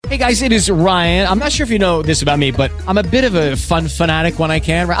Hey guys, it is Ryan. I'm not sure if you know this about me, but I'm a bit of a fun fanatic when I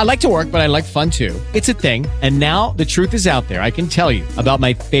can. I like to work, but I like fun too. It's a thing. And now the truth is out there. I can tell you about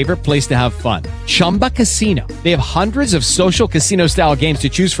my favorite place to have fun. Chumba Casino. They have hundreds of social casino style games to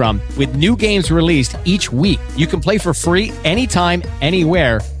choose from with new games released each week. You can play for free anytime,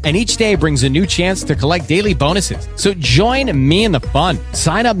 anywhere. And each day brings a new chance to collect daily bonuses. So join me in the fun.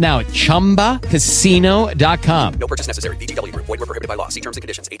 Sign up now at ChumbaCasino.com. No purchase necessary. VGW Group. Void where prohibited by law. See terms and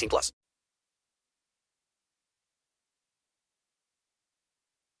conditions. 18+.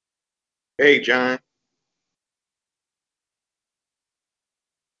 Hey, John.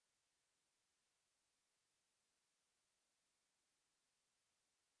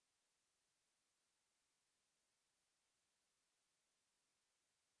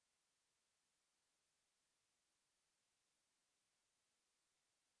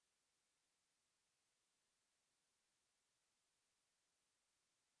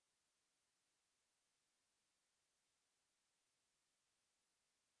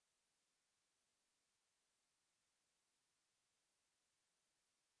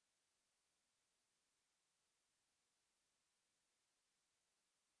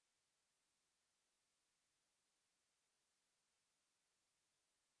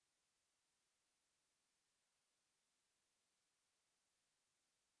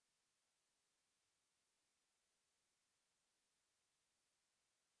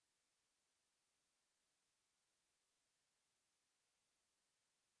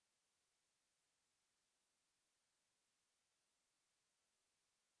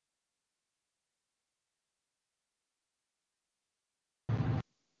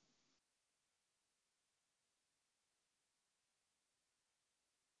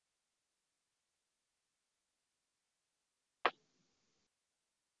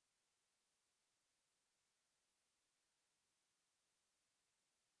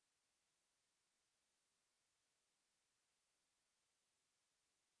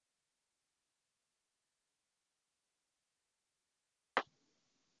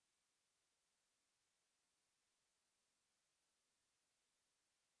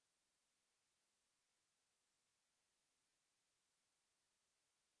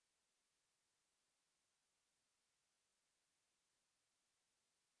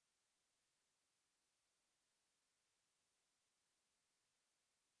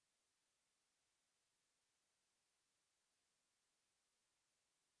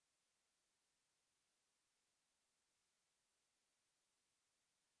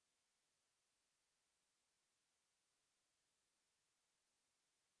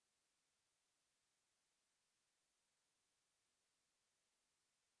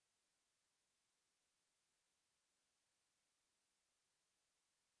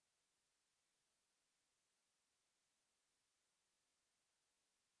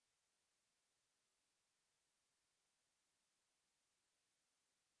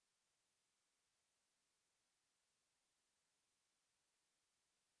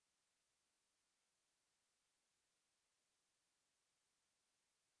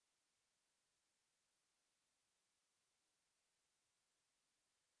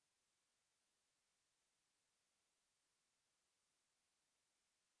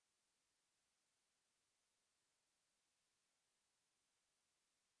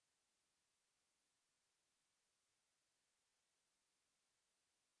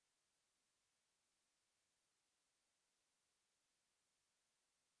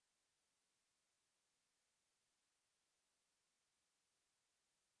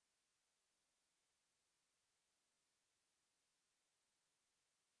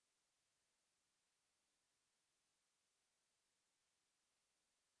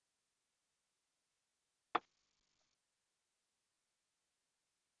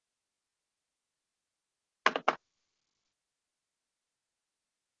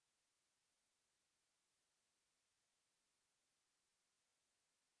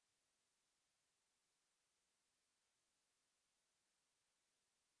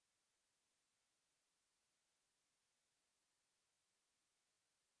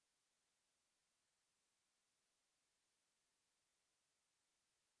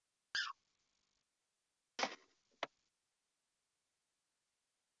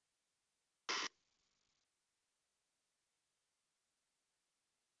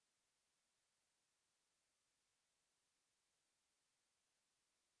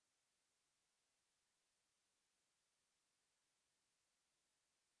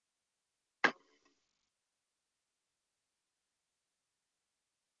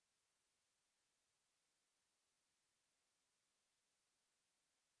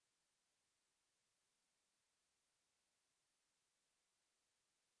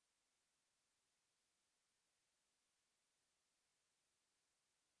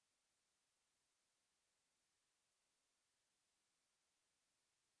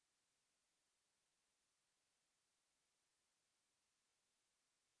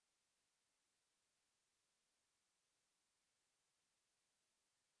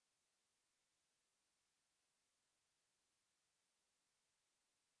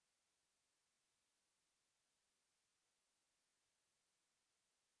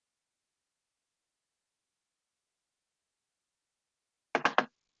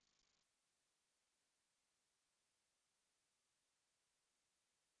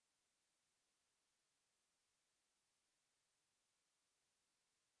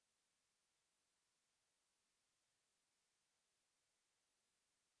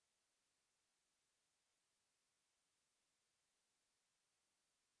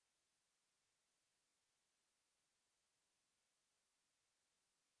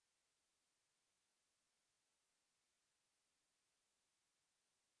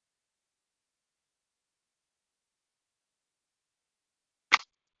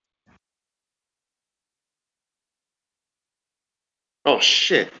 Oh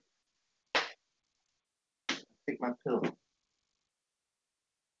shit. Take my pill.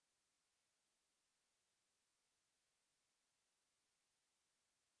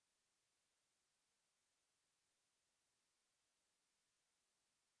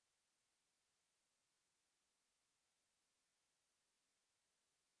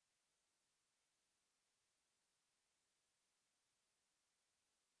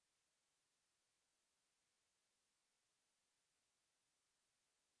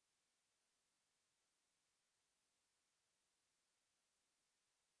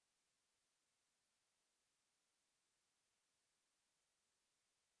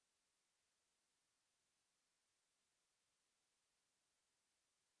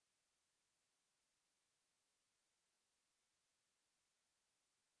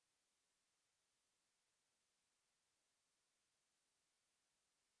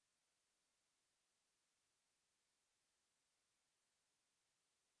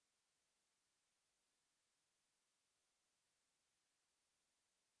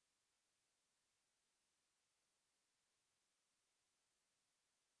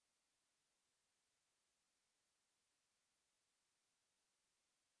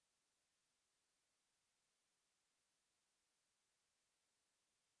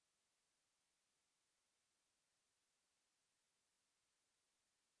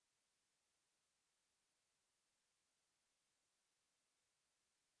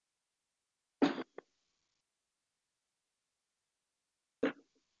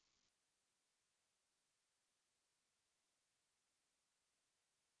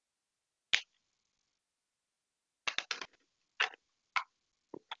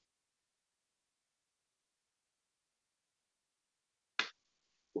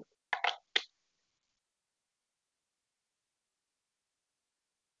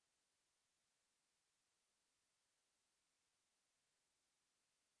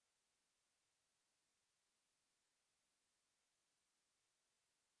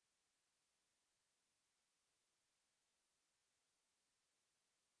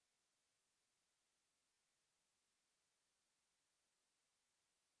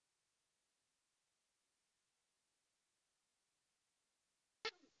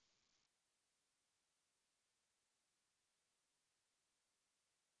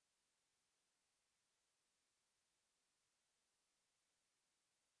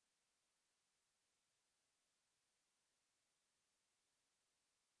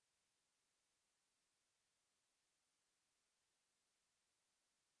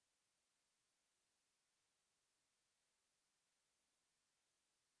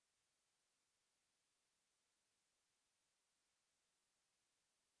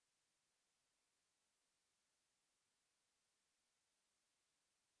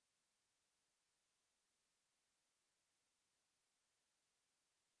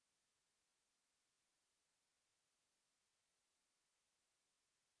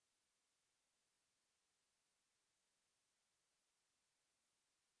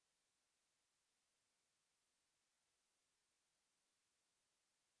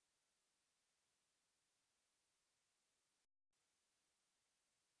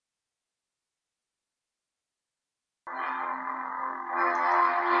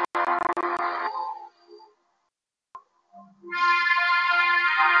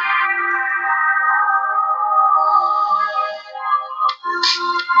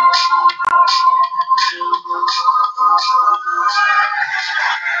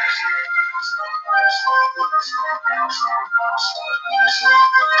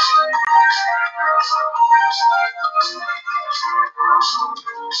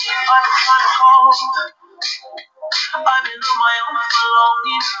 I've been on my own for long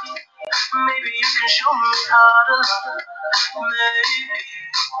enough. Maybe you can show me how to love. Maybe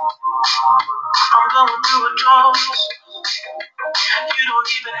I'm going through a drought. You don't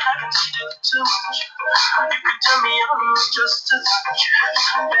even have to do too much. You can tell me I'm just a touch.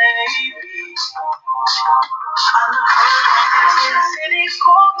 Baby, I know this city's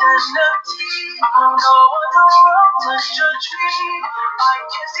cold and empty. No one's around to judge me. I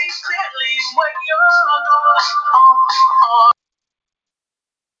can see clearly when you're gone. Oh,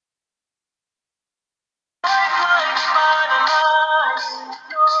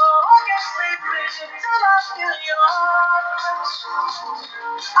 no, I can't sleep till I feel your touch.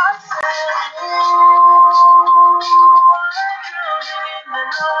 I said, ooh, I'm drowning in the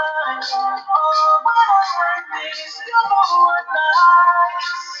night. Oh, but I like these couple of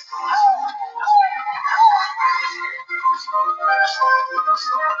nights.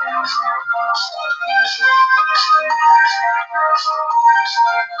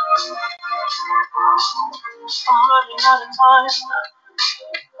 I'm running out of time.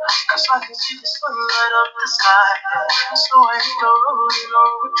 Cause I can see the sun light up the sky. So I hit the road in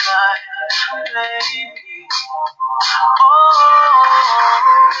overdrive, baby. Oh,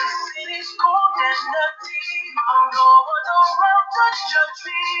 the city's cold and empty. No one's around to judge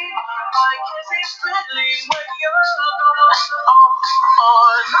me. I can see clearly when you're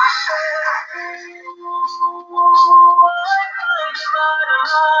on my side.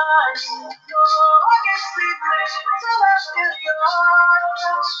 I can sleep till I feel your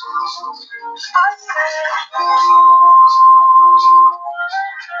touch. I said,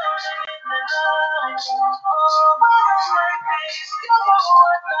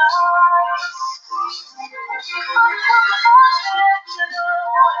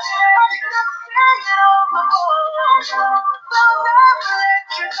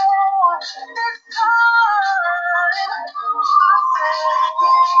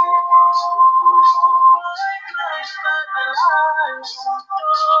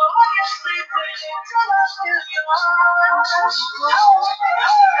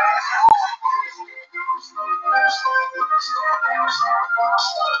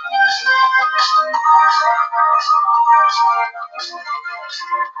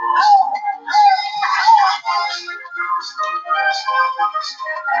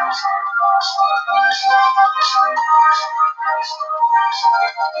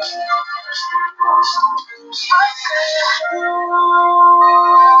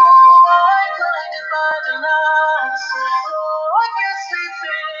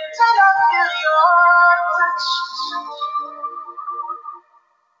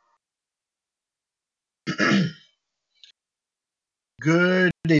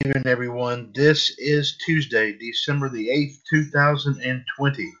 Good evening, everyone. This is Tuesday, December the 8th,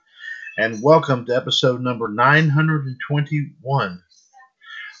 2020, and welcome to episode number 921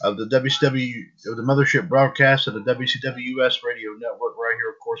 of the WCW, of the Mothership broadcast of the WCWUS Radio Network, right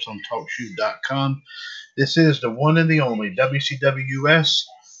here, of course, on TalkShoe.com. This is the one and the only WCWUS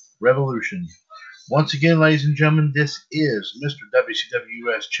Revolution. Once again, ladies and gentlemen, this is Mr.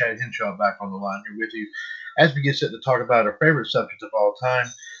 WCWUS Chad Henshaw back on the line here with you as we get set to talk about our favorite subject of all time,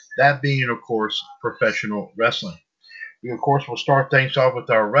 that being, of course, professional wrestling. We, of course, will start things off with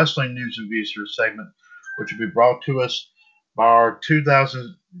our wrestling news and views segment, which will be brought to us by our filling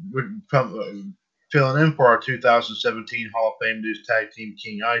in for our 2017 Hall of Fame News Tag Team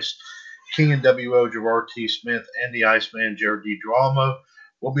King Ice, King NWO Gerard T. Smith, and the Iceman Jared D. Girolamo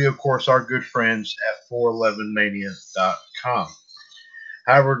will be, of course, our good friends at 411mania.com.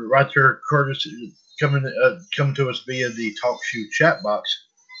 However, right there, Curtis, coming to us via the TalkShoe chat box,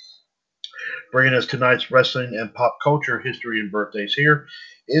 bringing us tonight's wrestling and pop culture history and birthdays here,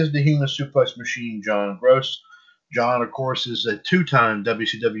 is the Human Suplex Machine, John Gross. John, of course, is a two-time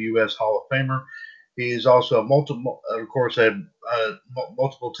WCWUS Hall of Famer. He is also a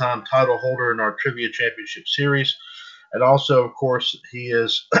multiple-time title holder in our Trivia Championship Series, and also, of course, he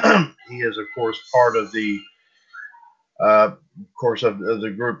is part of the of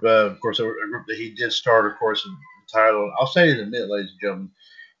the group, a group that he did start, of course, entitled, I'll say it in a minute, ladies and gentlemen.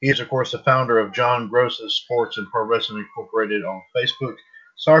 He is, of course, the founder of John Gross's Sports and Pro Wrestling Incorporated on Facebook.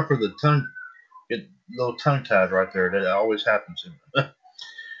 Sorry for the get a little tongue-tied right there. That always happens.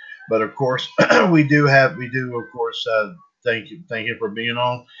 But, of course, we do, of course, thank you for being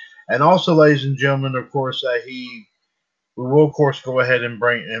on. And also, ladies and gentlemen, of course, we will, of course, go ahead and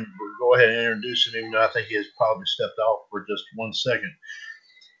introduce him, even though I think he has probably stepped off for just 1 second.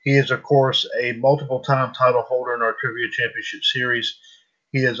 He is, of course, a multiple-time title holder in our Trivia Championship Series.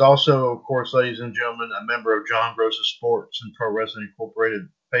 He is also, of course, ladies and gentlemen, a member of John Gross's Sports and Pro Wrestling Incorporated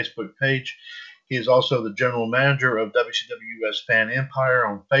Facebook page. He is also the general manager of WCWUS Fan Empire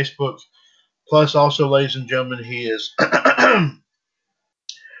on Facebook. Plus, also, ladies and gentlemen, he is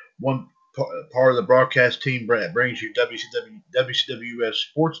one part of the broadcast team that brings you WCWUS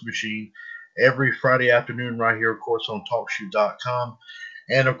Sports Machine every Friday afternoon right here, of course, on TalkShoe.com.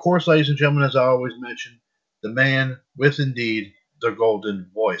 And, of course, ladies and gentlemen, as I always mention, the man with, indeed, the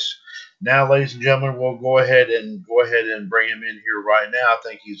golden voice. Now, ladies and gentlemen, we'll go ahead and bring him in here right now. I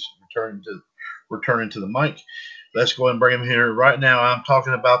think he's returning to the mic. Let's go ahead and bring him here right now. I'm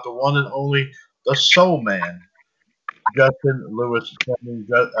talking about the one and only, the Soul Man, Justin Lewis.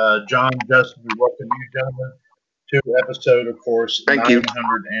 John, Justin, we welcome you, gentlemen, to episode, of course, Thank you.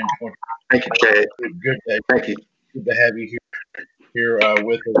 920. Thank you, Chad. Good day. Thank you. Good to have you here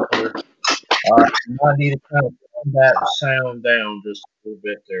with us here. I need to kind of turn that sound down just a little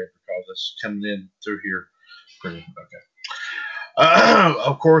bit there because it's coming in through here. Okay.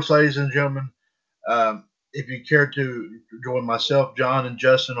 Of course, ladies and gentlemen, if you care to join myself, John, and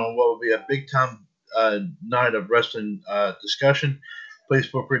Justin on what will be a big time night of wrestling discussion, please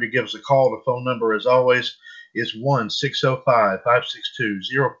feel free to give us a call. The phone number, as always, is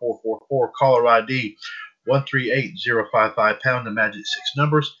 1-605-562-0444. Caller ID 138055, pound the magic 6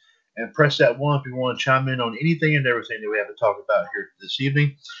 numbers, and press that 1 if you want to chime in on anything and everything that we have to talk about here this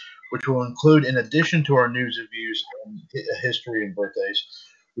evening, which will include, in addition to our news and views and history and birthdays,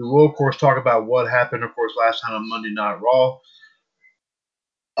 we will, of course, talk about what happened, of course, last time on Monday Night Raw.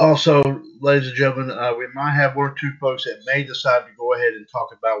 Also, ladies and gentlemen, we might have one or two folks that may decide to go ahead and talk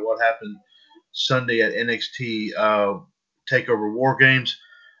about what happened Sunday at NXT TakeOver War Games.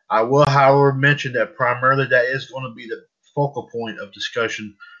 I will, however, mention that primarily that is going to be the focal point of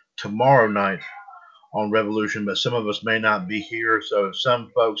discussion tomorrow night on Revolution, but some of us may not be here, so if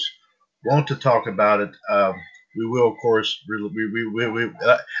some folks want to talk about it, we will, of course, excuse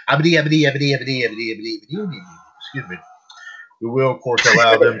me. We will, of course,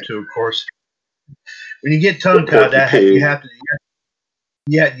 allow them to, of course. When you get tongue-tied, you have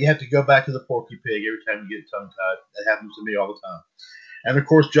to go back to the Porky Pig every time you get tongue-tied. That happens to me all the time. And, of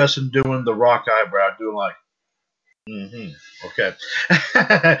course, Justin doing the rock eyebrow, doing like, okay.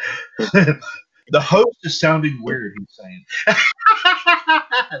 The host is sounding weird, he's saying.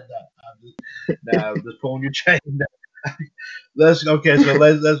 I'm just pulling your chain. Let's go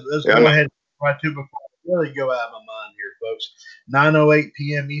ahead right to before I really go out of my mind here, folks. 9:08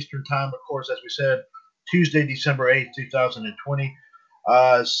 p.m. Eastern Time, of course, as we said, Tuesday, December 8th, 2020.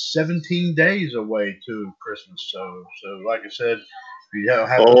 17 days away to Christmas. So like I said, if you don't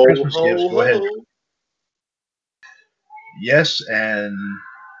have the Christmas gifts, go ahead. Yes, and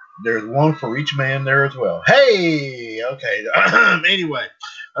there's one for each man there as well. Hey, okay. Anyway,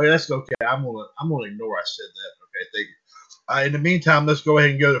 okay, let's go. Okay, I'm gonna ignore I said that. Okay, thank you. In the meantime, let's go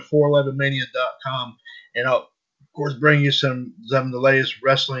ahead and go to 411mania.com, and I'll, of course, bring you some of the latest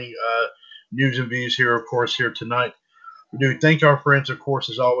wrestling news and views here, of course, here tonight. We do thank our friends, of course,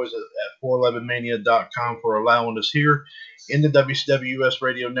 as always, at 411mania.com for allowing us here in the WCWUS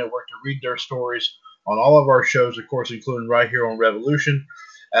Radio Network to read their stories on all of our shows, of course, including right here on Revolution,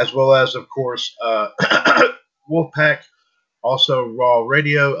 as well as, of course, Wolfpack, also Raw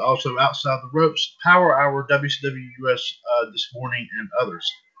Radio, also Outside the Ropes, Power Hour, WCWUS This Morning, and others.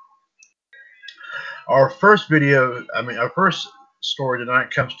 Our first story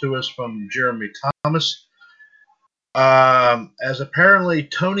tonight comes to us from Jeremy Thomas. As apparently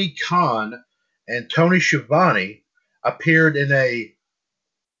Tony Khan and Tony Schiavone appeared in a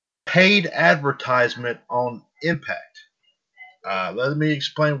paid advertisement on Impact. Let me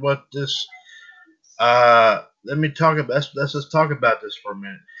explain what this. Let's just talk about this for a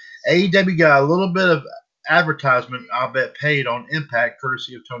minute. AEW got a little bit of advertisement, I'll bet, paid on Impact,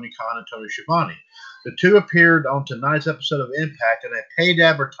 courtesy of Tony Khan and Tony Schiavone. The two appeared on tonight's episode of Impact in a paid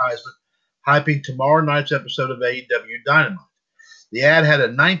advertisement hyping tomorrow night's episode of AEW Dynamite. The ad had a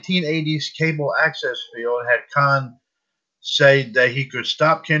 1980s cable access feel and had Khan say that he could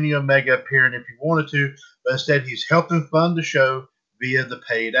stop Kenny Omega appearing if he wanted to, but instead he's helping fund the show via the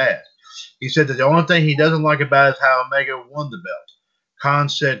paid ad. He said that the only thing he doesn't like about it is how Omega won the belt. Khan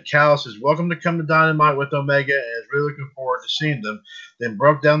said Callis is welcome to come to Dynamite with Omega and is really looking forward to seeing them, then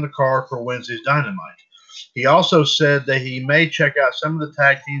broke down the card for Wednesday's Dynamite. He also said that he may check out some of the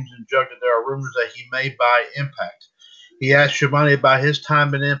tag teams and joked that there are rumors that he may buy Impact. He asked Schiavone about his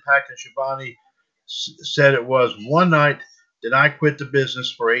time in Impact, and Schiavone said it was one night, then I quit the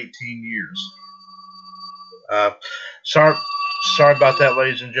business for 18 years. Sorry about that,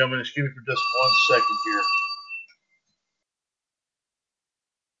 ladies and gentlemen. Excuse me for just 1 second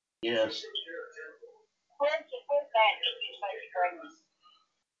here. Yes.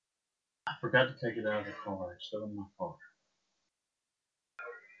 I forgot to take it out of the car. It's still in my car.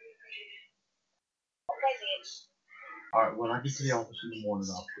 All right. When I get to the office in the morning,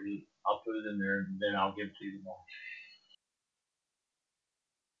 I'll put it in there, and then I'll give it to you tomorrow.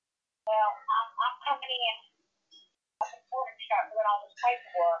 Well, I'm coming in. Before we start doing all this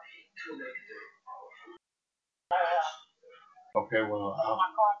paperwork. Okay. Well,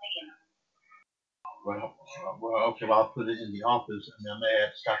 okay. Well, I'll put it in the office, and I may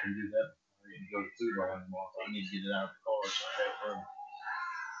have to stop and do that. I need to go to food bar anymore. I need to get it out of the car so I have room.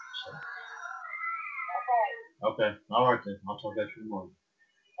 So. Okay. All right then. I'll talk to you tomorrow.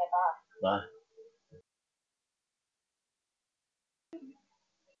 Bye.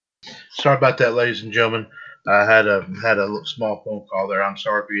 Sorry about that, ladies and gentlemen. I had a small phone call there. I'm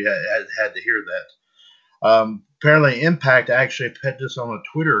sorry if you had to hear that. Apparently, Impact actually put this on a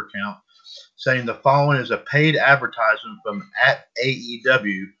Twitter account, saying the following is a paid advertisement from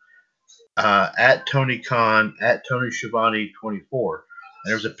 @AEW, @Tony Khan, @Tony Schiavone 24.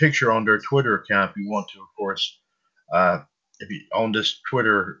 And there's a picture on their Twitter account if you want to, of course, if you on this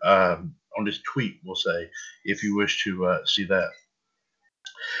Twitter on this tweet, we'll say, if you wish to see that.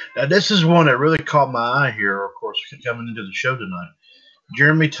 Now, this is one that really caught my eye here, of course, coming into the show tonight.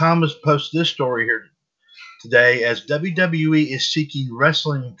 Jeremy Thomas posted this story here today as WWE is seeking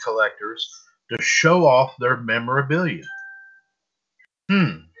wrestling collectors to show off their memorabilia.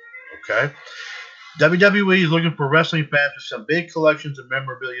 Okay. WWE is looking for wrestling fans with some big collections of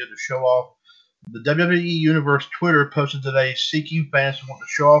memorabilia to show off. The WWE Universe Twitter posted today seeking fans who want to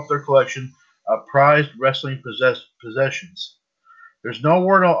show off their collection of prized wrestling possessions. There's no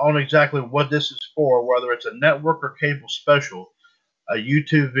word on exactly what this is for, whether it's a network or cable special, a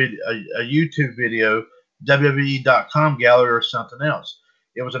YouTube video, WWE.com gallery, or something else.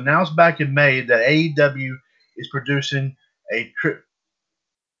 It was announced back in May that AEW is producing a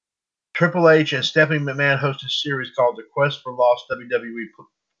Triple H and Stephanie McMahon hosted series called The Quest for Lost WWE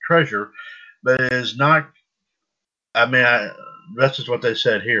Treasure, but it is not. That's just what they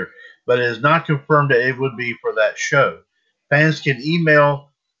said here, but it is not confirmed that it would be for that show. Fans can email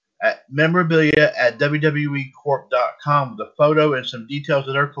at memorabilia@wwecorp.com with a photo and some details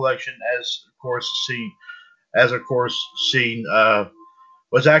of their collection, as of course seen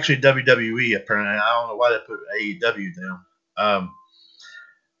was actually WWE. Apparently, I don't know why they put AEW down.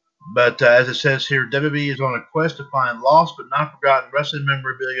 But as it says here, WWE is on a quest to find lost but not forgotten wrestling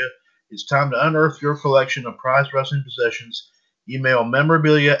memorabilia. It's time to unearth your collection of prized wrestling possessions. Email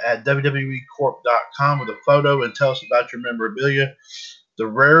memorabilia@wwecorp.com with a photo and tell us about your memorabilia. The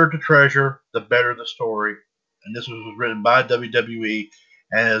rarer the treasure, the better the story. And this was written by WWE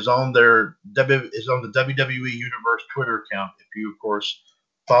and is on the WWE Universe Twitter account. If you, of course,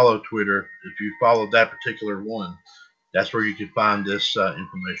 follow Twitter, if you follow that particular one, that's where you can find this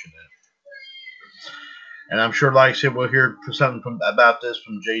information at. And I'm sure, like I said, we'll hear something about this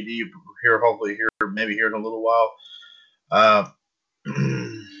from JD here, hopefully maybe here in a little while.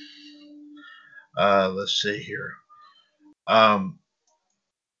 Let's see here.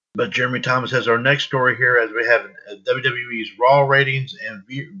 But Jeremy Thomas has our next story here as we have WWE's Raw ratings and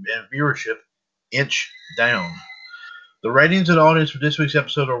viewership inch down. The ratings and audience for this week's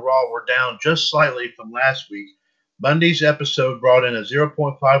episode of Raw were down just slightly from last week. Monday's episode brought in a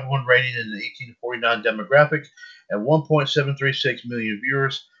 0.51 rating in the 18 to 49 demographic and 1.736 million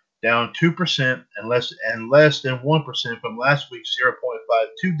viewers, down 2% and less than 1% from last week's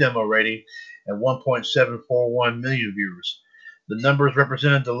 0.52 demo rating and 1.741 million viewers. The numbers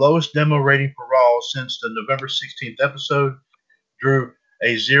represented the lowest demo rating for Raw since the November 16th episode, drew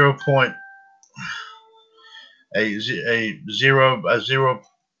a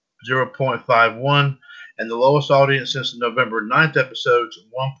 0.51, and the lowest audience since the November 9th episode's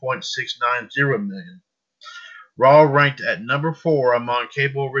 1.690 million. Raw ranked at number 4 among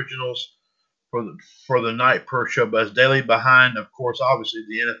cable originals for the night per Showbuzz Daily, behind, of course, obviously,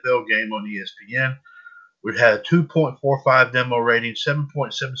 the NFL game on ESPN. We've had a 2.45 demo rating,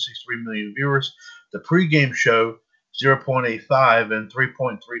 7.763 million viewers. The pregame show, 0.85 and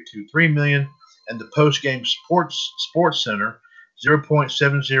 3.323 million. And the postgame Sports Center,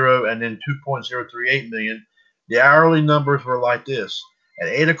 0.70 and then 2.038 million. The hourly numbers were like this. At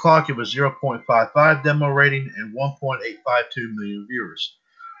 8 o'clock, it was 0.55 demo rating and 1.852 million viewers.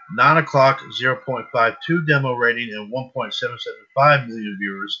 9 o'clock, 0.52 demo rating and 1.775 million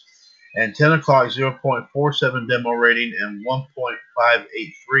viewers. And 10 o'clock, 0.47 demo rating and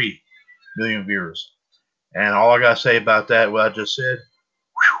 1.583 million viewers. And all I got to say about that, what I just said,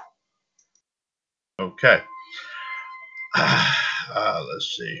 whew. Okay. Let's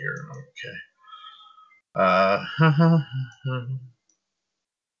see here. Okay.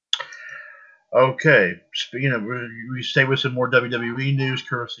 Okay. Speaking of, we stay with some more WWE news,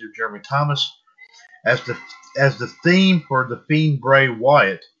 courtesy of Jeremy Thomas. As the theme for The Fiend Bray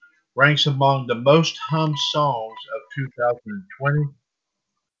Wyatt ranks among the most hummed songs of 2020.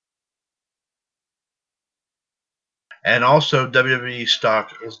 And also, WWE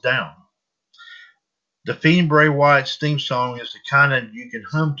stock is down. The Fiend Bray Wyatt's theme song is the kind that you can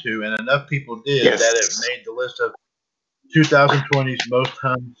hum to, and enough people did that it made the list of 2020's most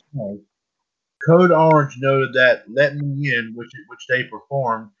hummed songs. Code Orange noted that Let Me In, which they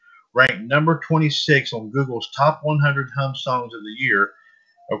performed, ranked number 26 on Google's top 100 hummed songs of the year.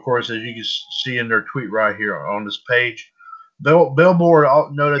 Of course, as you can see in their tweet right here on this page. Billboard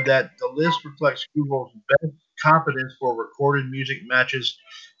noted that the list reflects Google's best confidence for recorded music matches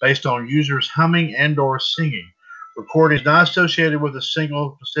based on users humming and or singing. Recordings not associated with a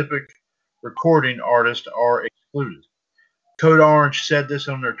single specific recording artist are excluded. Code Orange said this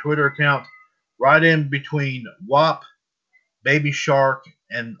on their Twitter account, right in between WAP, Baby Shark,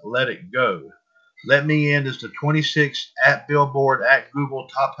 and Let It Go. Let Me In is the 26th at Billboard, at Google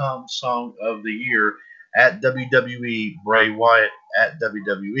Top Hum Song of the Year, at WWE Bray Wyatt, at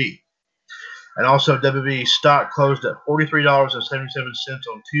WWE. And also, WWE stock closed at $43.77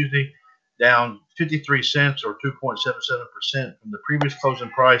 on Tuesday, down 53 cents or 2.77% from the previous closing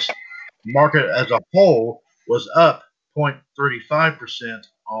price. The market as a whole was up 0.35%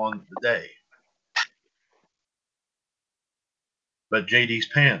 on the day. But JD's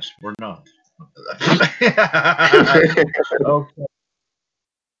pants were not. Okay.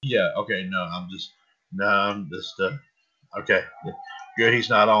 Yeah, okay, I'm just, okay. Good, he's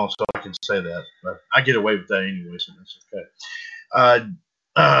not on, so I can say that. But I get away with that anyway, so that's okay.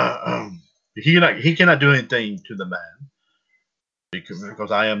 He cannot do anything to the man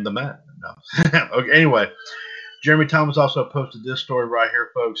because I am the man. No. Okay, anyway, Jeremy Thomas also posted this story right here,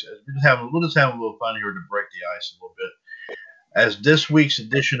 folks. We'll just have a little fun here to break the ice a little bit. As this week's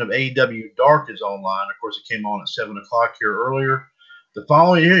edition of AEW Dark is online, of course, it came on at 7 o'clock here earlier.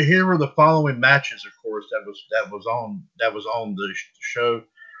 Here were the following matches, of course, that was on the show.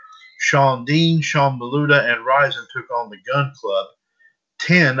 Sean Dean, Sean Maluda, and Ryzen took on the Gun Club.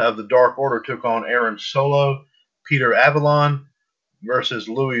 10 of the Dark Order took on Aaron Solo. Peter Avalon versus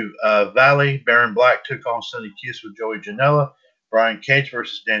Louis Valley. Baron Black took on Sonny Kiss with Joey Janela. Brian Cage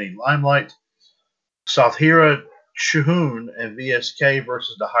versus Danny Limelight. Sathira Shihun and VSK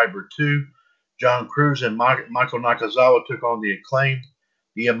versus the Hybrid 2. John Cruz and Michael Nakazawa took on the Acclaimed.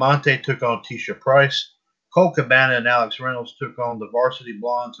 Diamante took on Tisha Price. Cole Cabana and Alex Reynolds took on the Varsity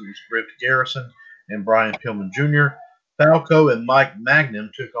Blondes, who was Griff Garrison and Brian Pillman Jr. Falco and Mike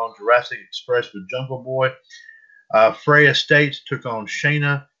Magnum took on Jurassic Express with Jungle Boy. Freya States took on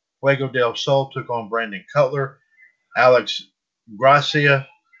Shayna. Fuego del Sol took on Brandon Cutler. Alex Gracia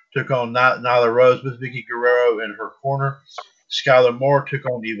took on Nyla Rose with Vicky Guerrero in her corner. Skylar Moore took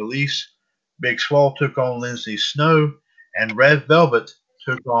on Ivelisse. Big Swole took on Lindsay Snow. And Red Velvet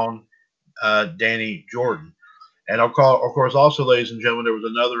took on Danny Jordan. And of course, also, ladies and gentlemen, there was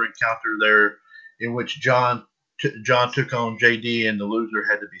another encounter there in which John took on JD, and the loser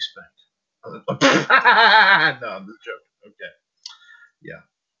had to be spanked. No, I'm just joking. Okay. Yeah.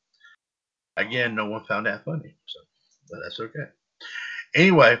 Again, no one found that funny, but that's okay.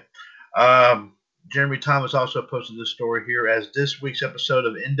 Anyway, Jeremy Thomas also posted this story here as this week's episode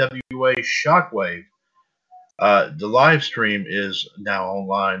of NWA Shockwave. The live stream is now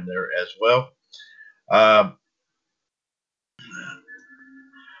online there as well.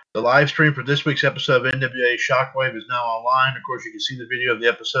 The live stream for this week's episode of NWA Shockwave is now online. Of course, you can see the video of the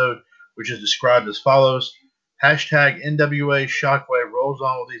episode, which is described as follows. Hashtag NWA Shockwave rolls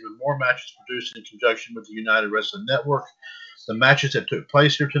on with even more matches produced in conjunction with the United Wrestling Network. The matches that took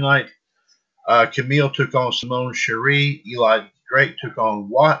place here tonight, Camille took on Simone Cherie. Eli Drake took on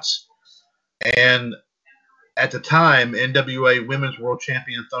Watts. And at the time, NWA Women's World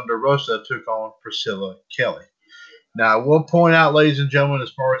Champion Thunder Rosa took on Priscilla Kelly. Now, I will point out, ladies and gentlemen,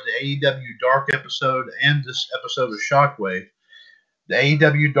 as far as the AEW Dark episode and this episode of Shockwave, the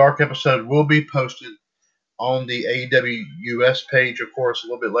AEW Dark episode will be posted on the AEW US page, of course, a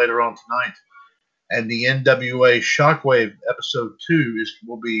little bit later on tonight. And the NWA Shockwave episode 2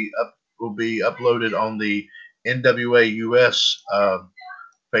 will be uploaded on the NWA US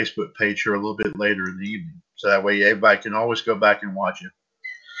Facebook page here a little bit later in the evening. So that way everybody can always go back and watch it,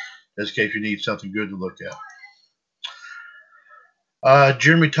 just in case you need something good to look at.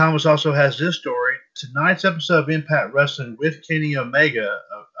 Jeremy Thomas also has this story. Tonight's episode of Impact Wrestling with Kenny Omega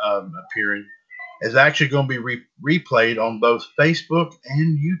appearing is actually going to be replayed on both Facebook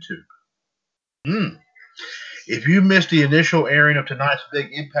and YouTube. If you missed the initial airing of tonight's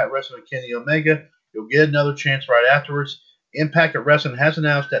big Impact Wrestling with Kenny Omega, you'll get another chance right afterwards. Impact Wrestling has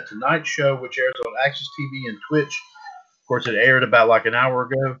announced that tonight's show, which airs on Access TV and Twitch, of course it aired about like an hour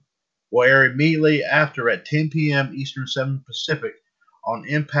ago, will air immediately after at 10 p.m. Eastern, 7 Pacific on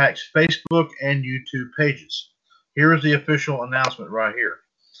Impact's Facebook and YouTube pages. Here is the official announcement right here.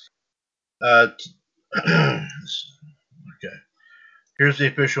 Okay. Here's the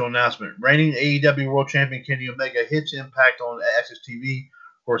official announcement. Reigning AEW World Champion Kenny Omega hits Impact on Access TV.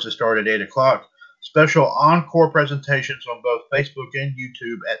 Of course, it started at 8 o'clock. Special encore presentations on both Facebook and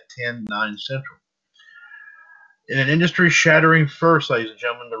YouTube at 10/9 Central. In an industry-shattering first, ladies and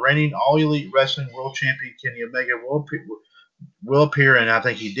gentlemen, the reigning All Elite Wrestling World Champion Kenny Omega will appear, and I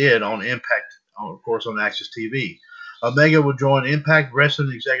think he did, on Impact, of course, on Access TV. Omega will join Impact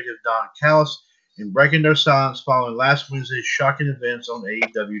Wrestling executive Don Callis in breaking their silence following last Wednesday's shocking events on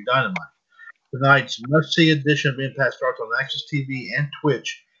AEW Dynamite. Tonight's must-see edition of Impact starts on Access TV and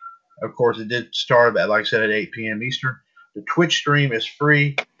Twitch. Of course, it did start, like I said, at 8 p.m. Eastern. The Twitch stream is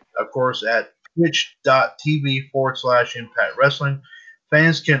free, of course, at twitch.tv/Impact Wrestling.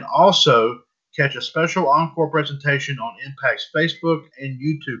 Fans can also catch a special encore presentation on Impact's Facebook and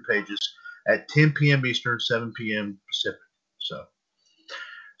YouTube pages at 10 p.m. Eastern, 7 p.m. Pacific.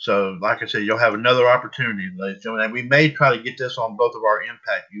 So, like I said, you'll have another opportunity, ladies and gentlemen. And we may try to get this on both of our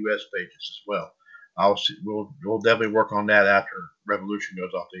Impact US pages as well. We'll definitely work on that after Revolution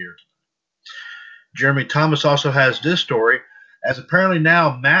goes off the air tonight. Jeremy Thomas also has this story, as apparently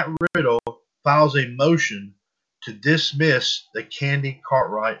now Matt Riddle files a motion to dismiss the Candy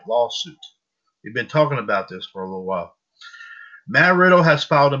Cartwright lawsuit. We've been talking about this for a little while. Matt Riddle has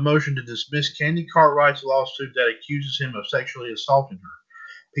filed a motion to dismiss Candy Cartwright's lawsuit that accuses him of sexually assaulting her.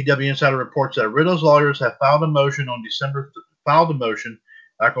 PW Insider reports that Riddle's lawyers have filed a motion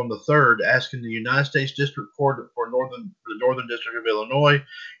back on the 3rd, asking the United States District Court for the Northern District of Illinois,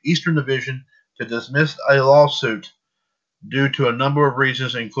 Eastern Division, to dismiss a lawsuit due to a number of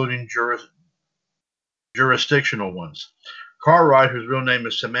reasons, including jurisdictional ones. Cartwright, whose real name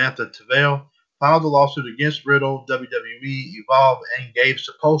is Samantha Tavell, filed the lawsuit against Riddle, WWE, Evolve, and Gabe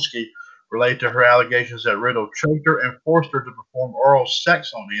Sapolsky related to her allegations that Riddle choked her and forced her to perform oral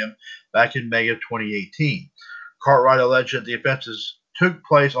sex on him back in May of 2018. Cartwright alleged that the offenses took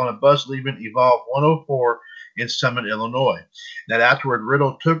place on a bus leaving Evolve 104 in Summit, Illinois. That afterward,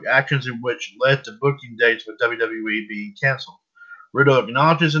 Riddle took actions in which led to booking dates with WWE being canceled. Riddle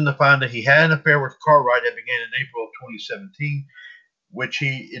acknowledges in the filing that he had an affair with Cartwright that began in April of 2017, which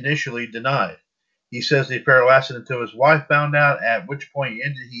he initially denied. He says the affair lasted until his wife found out, at which point he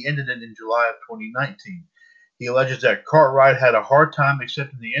ended it in July of 2019. He alleges that Cartwright had a hard time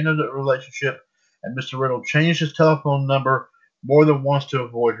accepting the end of the relationship, and Mr. Riddle changed his telephone number more than once to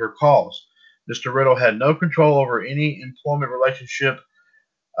avoid her calls. Mr. Riddle had no control over any employment relationship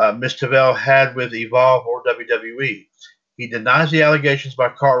Ms. Tavell had with Evolve or WWE. He denies the allegations by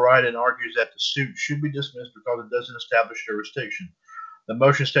Cartwright and argues that the suit should be dismissed because it doesn't establish jurisdiction. The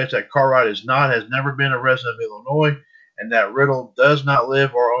motion states that Cartwright has never been a resident of Illinois, and that Riddle does not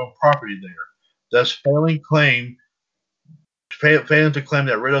live or own property there, thus failing to claim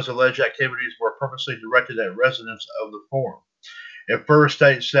that Riddle's alleged activities were purposely directed at residents of the forum. It further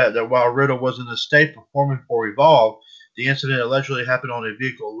states that while Riddle was in the state performing for Evolve, the incident allegedly happened on a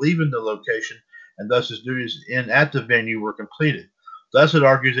vehicle leaving the location, and thus his duties at the venue were completed. Thus, it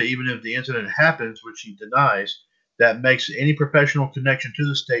argues that even if the incident happens, which he denies, that makes any professional connection to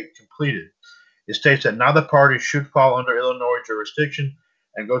the state completed. It states that neither party should fall under Illinois jurisdiction,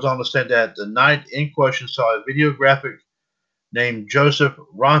 and goes on to state that the night in question saw a videographic named Joseph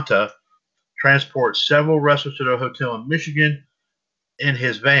Ranta transport several wrestlers to their hotel in Michigan in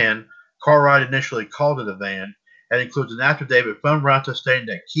his van. Cartwright initially called it a van, and includes an affidavit from Ranta stating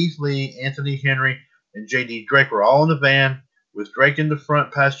that Keith Lee, Anthony Henry, and J.D. Drake were all in the van, with Drake in the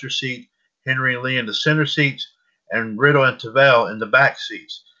front passenger seat, Henry and Lee in the center seats, and Riddle and Tavell in the back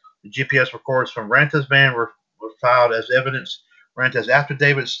seats. The GPS records from Ranta's van were filed as evidence. Ranta's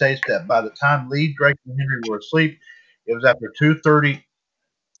affidavit states that by the time Lee, Drake, and Henry were asleep, it was after 2:30.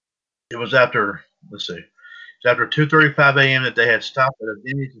 It was after 2:35 a.m. that they had stopped at a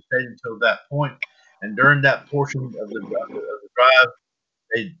Denny's and stayed until that point. And during that portion of the drive,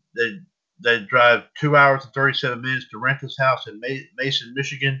 they drive 2 hours and 37 minutes to Ranta's house in Mason,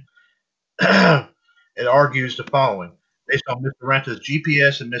 Michigan. It argues the following. Based on Mr. Ranta's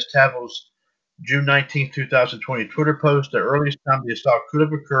GPS and Ms. Tavell's June 19, 2020 Twitter post, the earliest time the assault could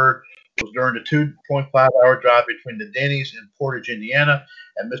have occurred was during the 2.5-hour drive between the Denny's in Portage, Indiana,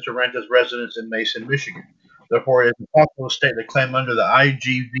 and Mr. Ranta's residence in Mason, Michigan. Therefore, it is impossible to state the claim under the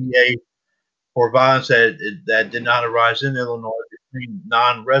IGVA for violence that did not arise in Illinois between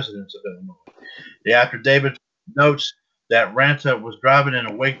non-residents of Illinois. The affidavit notes that Ranta was driving and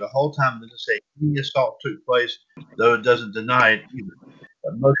awake the whole time and doesn't say any assault took place, though it doesn't deny it either.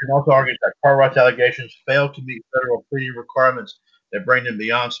 The motion also argues that Cartwright's allegations failed to meet federal pleading requirements that bring them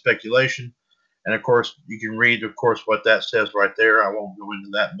beyond speculation. And, of course, you can read, what that says right there. I won't go into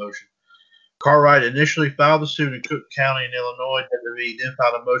that motion. Cartwright initially filed the suit in Cook County in Illinois. WWE then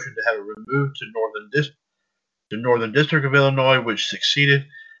filed a motion to have it removed to Northern District of Illinois, which succeeded.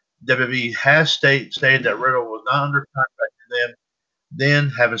 WWE has stated that Riddle was not under contract to them then,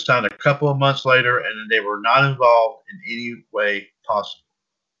 having signed a couple of months later, and they were not involved in any way possible.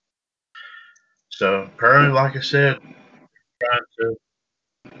 So apparently, like I said, trying to,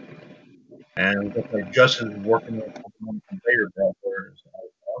 and it looks like Justin's working on the conveyor belt there.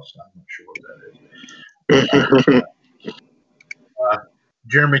 I'm not sure what that is.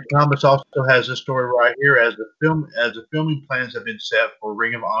 Jeremy Thomas also has this story right here, as the filming plans have been set for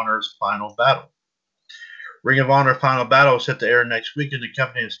Ring of Honor's final battle. Ring of Honor Final Battle is set to air next week, and the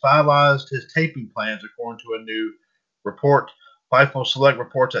company has finalized his taping plans according to a new report. Fightful Select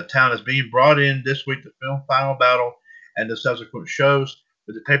reports that Town is being brought in this week to film Final Battle and the subsequent shows,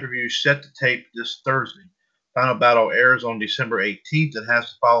 with the pay-per-view set to tape this Thursday. Final Battle airs on December 18th and has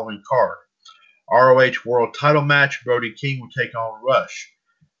the following card. ROH World Title Match, Brody King will take on Rush.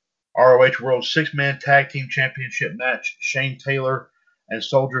 ROH World Six-Man Tag Team Championship Match, Shane Taylor and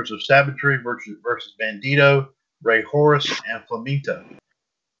Soldiers of Savagery versus Bandito, Ray Horace, and Flamita.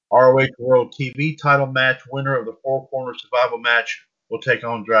 ROH World TV Title Match, winner of the Four Corner Survival Match will take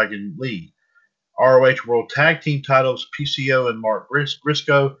on Dragon Lee. ROH World Tag Team Titles, PCO and Mark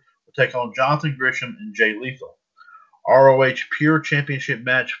Briscoe will take on Jonathan Grisham and Jay Lethal. ROH Pure Championship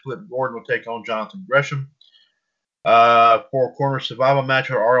Match, Flip Gordon will take on Jonathan Gresham. Four Corner Survival Match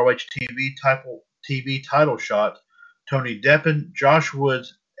for ROH TV title shot, Tony Deppen, Josh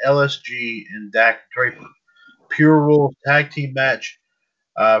Woods, LSG, and Dak Draper. Pure Rules Tag Team Match,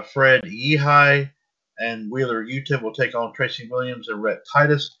 Fred Yehai and Wheeler Yuta will take on Tracy Williams and Rhett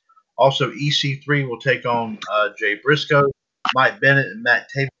Titus. Also, EC3 will take on Jay Briscoe. Mike Bennett and Matt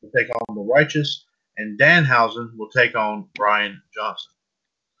Tabor will take on The Righteous. And Danhausen will take on Brian Johnson.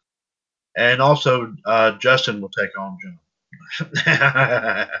 And also, Justin will take on John.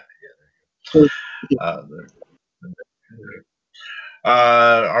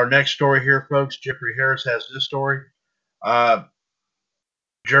 Our next story here, folks, Jeffrey Harris has this story.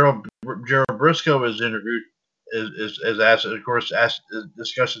 Gerald Briscoe is interviewed, is asked, of course,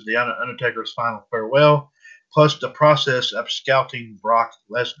 discusses the Undertaker's final farewell, plus the process of scouting Brock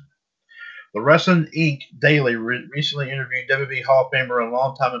Lesnar. The Wrestling Inc. Daily recently interviewed WWE Hall of Famer and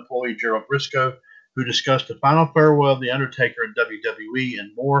longtime employee Gerald Briscoe, who discussed the final farewell of The Undertaker in WWE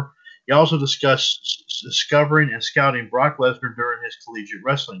and more. He also discussed discovering and scouting Brock Lesnar during his collegiate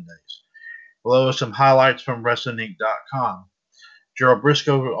wrestling days. Below are some highlights from WrestlingInc.com. Gerald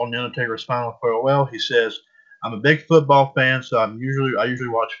Briscoe on The Undertaker's final farewell, he says, "I'm a big football fan, so I usually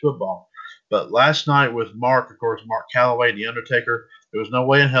watch football. But last night with Mark Calloway, The Undertaker, there was no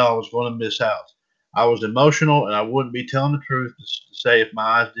way in hell I was going to miss out. I was emotional, and I wouldn't be telling the truth to say if my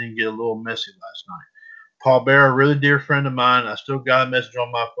eyes didn't get a little messy last night. Paul Bearer, a really dear friend of mine. I still got a message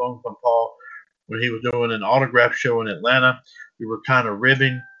on my phone from Paul when he was doing an autograph show in Atlanta. We were kind of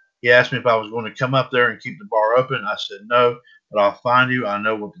ribbing. He asked me if I was going to come up there and keep the bar open. I said no, but I'll find you. I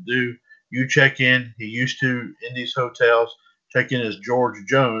know what to do. You check in. He used to, in these hotels, check in as George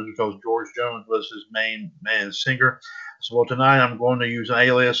Jones because George Jones was his main man singer. So, well, tonight I'm going to use an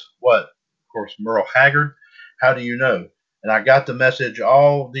alias. What? Of course, Merle Haggard. How do you know? And I got the message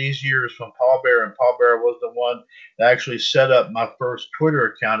all these years from Paul Bearer, and Paul Bearer was the one that actually set up my first Twitter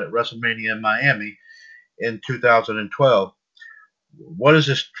account at WrestleMania in Miami in 2012. What is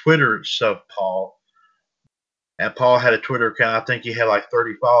this Twitter stuff, Paul? And Paul had a Twitter account. I think he had like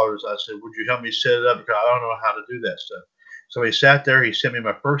 30 followers. I said, would you help me set it up? Because I don't know how to do that stuff. So he sat there. He sent me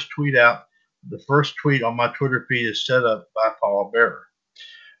my first tweet out. The first tweet on my Twitter feed is set up by Paul Bearer.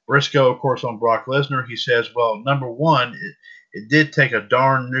 Briscoe, of course, on Brock Lesnar, he says, well, number one, it did take a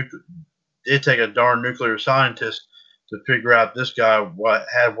darn nuclear scientist to figure out this guy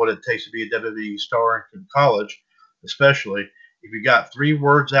what it takes to be a WWE star in college, especially. If you got 3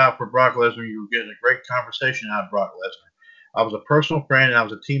 words out for Brock Lesnar, you were getting a great conversation out of Brock Lesnar. I was a personal friend, and I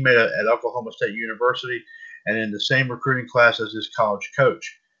was a teammate at Oklahoma State University and in the same recruiting class as his college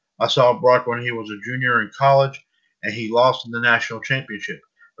coach. I saw Brock when he was a junior in college, and he lost in the national championship,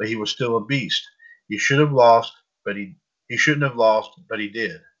 but he was still a beast. He should have lost, but he shouldn't have lost, but he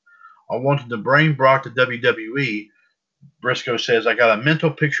did. I wanted to bring Brock to WWE. Briscoe says, I got a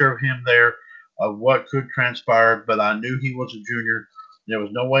mental picture of him there of what could transpire, but I knew he was a junior. There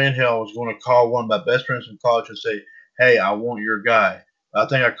was no way in hell I was going to call one of my best friends from college and say, hey, I want your guy. I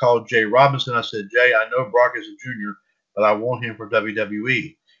think I called Jay Robinson. I said, Jay, I know Brock is a junior, but I want him for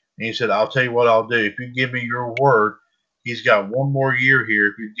WWE. And he said, I'll tell you what I'll do. If you give me your word, he's got one more year here.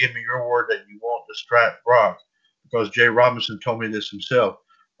 If you give me your word that you won't distract Brock, because Jay Robinson told me this himself.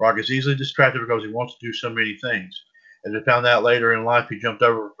 Brock is easily distracted because he wants to do so many things. As we found out later in life, he jumped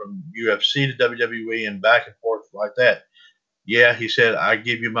over from UFC to WWE and back and forth like that. Yeah, he said, I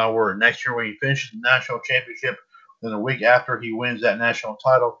give you my word. Next year when he finishes the national championship, then a week after he wins that national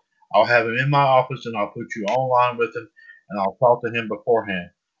title, I'll have him in my office and I'll put you online with him and I'll talk to him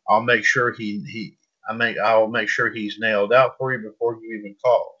beforehand. I'll make sure I'll make sure he's nailed out for you before you even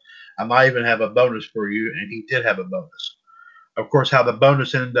call. I might even have a bonus for you, and he did have a bonus. Of course, how the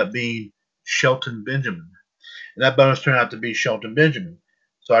bonus ended up being Shelton Benjamin. And that bonus turned out to be Shelton Benjamin.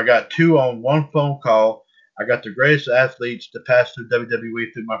 So I got 2 on 1 phone call. I got the greatest athletes to pass through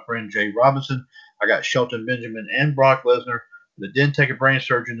WWE through my friend Jay Robinson. I got Shelton Benjamin and Brock Lesnar, but it didn't take a brain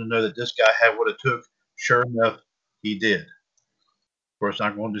surgeon to know that this guy had what it took. Sure enough, he did. Of course,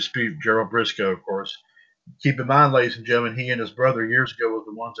 I'm going to dispute Gerald Briscoe, of course. Keep in mind, ladies and gentlemen, he and his brother years ago were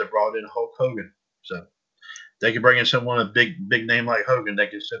the ones that brought in Hulk Hogan. So they could bring in someone a big name like Hogan. They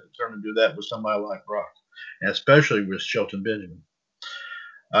could turn and do that with somebody like Brock, and especially with Shelton Benjamin.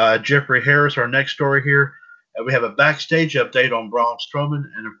 Jeffrey Harris, our next story here. We have a backstage update on Braun Strowman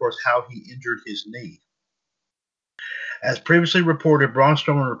and, of course, how he injured his knee. As previously reported, Braun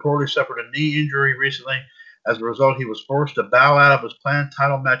Strowman reportedly suffered a knee injury recently. As a result, he was forced to bow out of his planned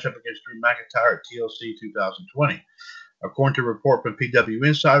title matchup against Drew McIntyre at TLC 2020. According to a report from PW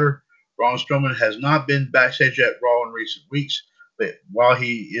Insider, Braun Strowman has not been backstage at Raw in recent weeks, but while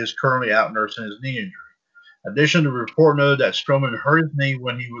he is currently out nursing his knee injury. Additionally, the report noted that Strowman hurt his knee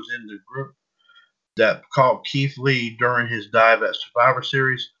when he was in the group that caught Keith Lee during his dive at Survivor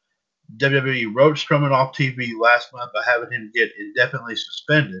Series. WWE wrote Strowman off TV last month by having him get indefinitely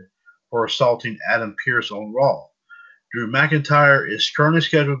suspended for assaulting Adam Pearce on Raw. Drew McIntyre is currently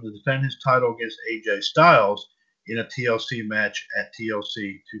scheduled to defend his title against AJ Styles in a TLC match at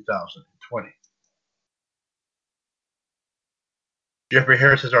TLC 2020. Jeffrey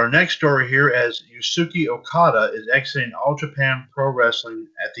Harris is our next story here, as Yusuke Okada is exiting All Japan Pro Wrestling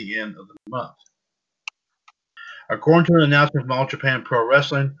at the end of the month. According to an announcement from All Japan Pro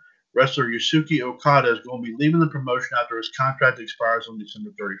Wrestling, wrestler Yusuke Okada is going to be leaving the promotion after his contract expires on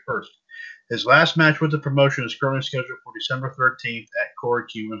December 31st. His last match with the promotion is currently scheduled for December 13th at Corey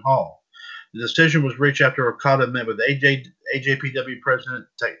Kewman Hall. The decision was reached after Okada met with AJPW President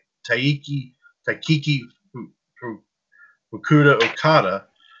Taiki Fukuda. Okada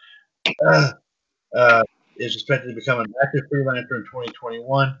is expected to become an active freelancer in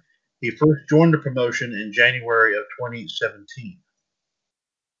 2021. He first joined the promotion in January of 2017.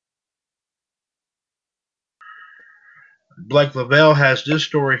 Blake Lavelle has this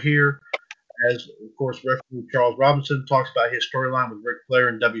story here, as, of course, referee Charles Robinson talks about his storyline with Ric Flair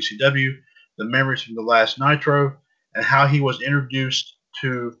in WCW, the memories from the last Nitro, and how he was introduced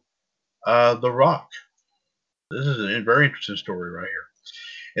to The Rock. This is a very interesting story right here.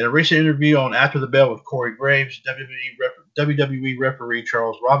 In a recent interview on After the Bell with Corey Graves, WWE referee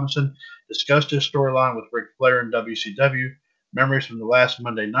Charles Robinson discussed his storyline with Ric Flair in WCW, memories from the last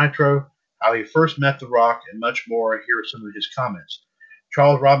Monday Nitro, how he first met The Rock, and much more. Here are some of his comments.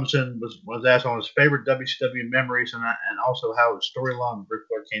 Charles Robinson was asked on his favorite WCW memories and also how his storyline with Ric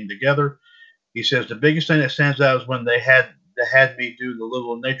Flair came together. He says the biggest thing that stands out is when they had me do the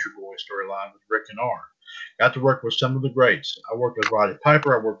Little Nature Boy storyline with Rick and Arn. Got to work with some of the greats. I worked with Roddy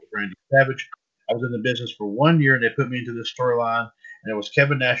Piper. I worked with Randy Savage. I was in the business for 1 year, and they put me into this storyline. And it was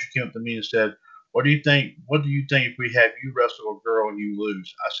Kevin Nash who came up to me and said, "What do you think? What do you think if we have you wrestle a girl and you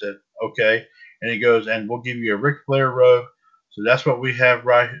lose?" I said, "Okay." And he goes, "And we'll give you a Ric Flair robe." So that's what we have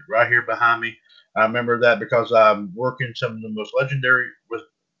right here behind me. I remember that because I'm working some of the most legendary with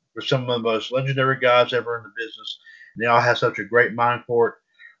some of the most legendary guys ever in the business. And they all have such a great mind for it.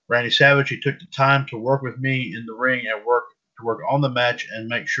 Randy Savage, he took the time to work with me in the ring and work on the match and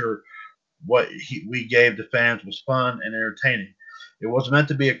make sure what we gave the fans was fun and entertaining. It wasn't meant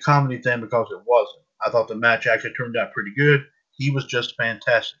to be a comedy thing because it wasn't. I thought the match actually turned out pretty good. He was just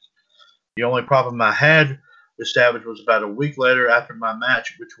fantastic. The only problem I had with Savage was about a week later after my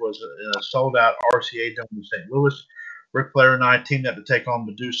match, which was a sold-out RCA Dome in St. Louis. Ric Flair and I teamed up to take on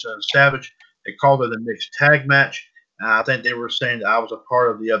Medusa and Savage. They called it a mixed tag match. I think they were saying that I was a part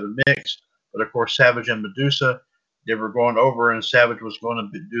of the other mix. But, of course, Savage and Medusa, they were going over, and Savage was going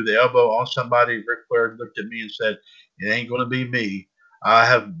to do the elbow on somebody. Ric Flair looked at me and said, "It ain't going to be me.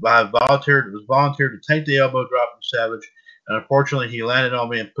 I volunteered. It was volunteered to take the elbow drop from Savage. And unfortunately, he landed on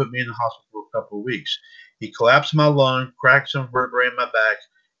me and put me in the hospital for a couple of weeks. He collapsed my lung, cracked some vertebrae in my back,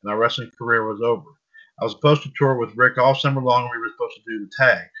 and my wrestling career was over. I was supposed to tour with Rick all summer long, and we were supposed to do the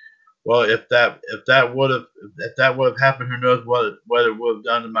tag. Well, if that would have happened, who knows what it would have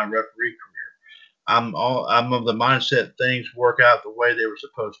done to my referee career. I'm of the mindset things work out the way they were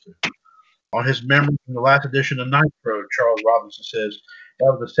supposed to." On his memory from the last edition of Nitro, Charles Robinson says,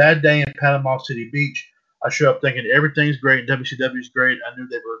 "That was a sad day in Panama City Beach. I show up thinking everything's great, WCW's great. I knew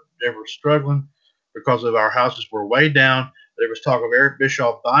they were struggling because of our houses were way down. There was talk of Eric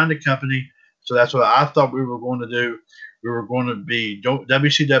Bischoff buying the company, so that's what I thought we were going to do. We were going to be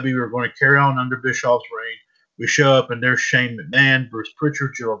WCW. We were going to carry on under Bischoff's reign. We show up, and there's Shane McMahon, Bruce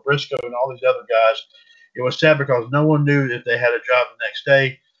Pritchard, Gerald Briscoe, and all these other guys. It was sad because no one knew if they had a job the next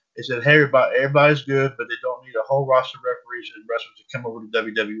day. They said, hey, everybody's good, but they don't need a whole roster of referees and wrestlers to come over to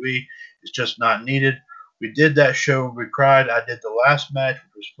WWE. It's just not needed. We did that show. We cried. I did the last match,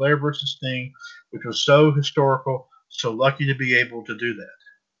 which was Flair versus Sting, which was so historical. So lucky to be able to do that.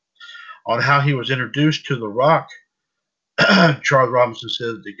 On how he was introduced to The Rock, Charles Robinson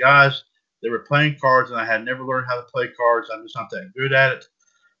says, the guys, they were playing cards, and I had never learned how to play cards. I'm just not that good at it.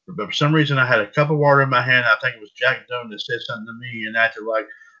 But for some reason, I had a cup of water in my hand. I think it was Jack Doan that said something to me and acted like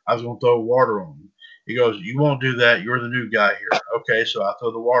I was going to throw water on him. He goes, you won't do that. You're the new guy here. Okay, so I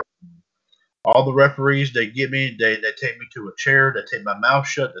throw the water on him. All the referees, they get me. They take me to a chair. They take my mouth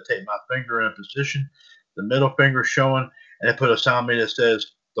shut. They take my finger in a position, the middle finger showing, and they put a sign on me that says,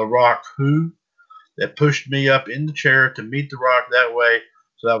 The Rock who? They pushed me up in the chair to meet The Rock that way.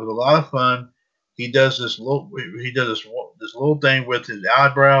 So that was a lot of fun. He does this little thing with his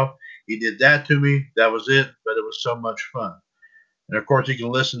eyebrow. He did that to me. That was it, but it was so much fun. And of course, you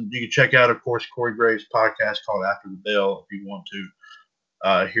can check out, of course, Corey Graves' podcast called After the Bell if you want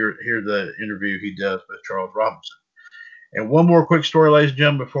to hear the interview he does with Charles Robinson. And one more quick story, ladies and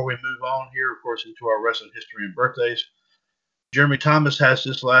gentlemen, before we move on here, of course, into our wrestling history and birthdays. Jeremy Thomas has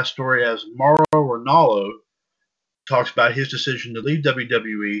this last story as Mauro Ranallo talks about his decision to leave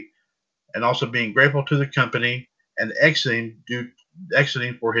WWE and also being grateful to the company and exiting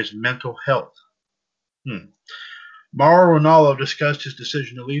for his mental health. Mauro Ranallo discussed his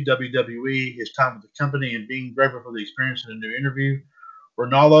decision to leave WWE, his time with the company, and being grateful for the experience in a new interview.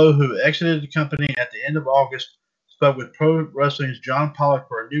 Ranallo, who exited the company at the end of August, spoke with Pro Wrestling's John Pollock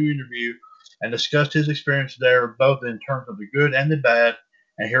for a new interview and discussed his experience there, both in terms of the good and the bad.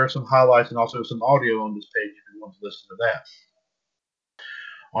 And here are some highlights and also some audio on this page if you want to listen to that.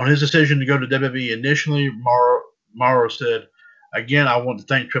 On his decision to go to WWE initially, Mauro said, again, I want to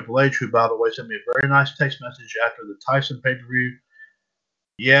thank Triple H, who, by the way, sent me a very nice text message after the Tyson pay-per-view.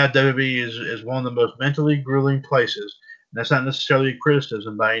 Yeah, WWE is one of the most mentally grueling places, and that's not necessarily a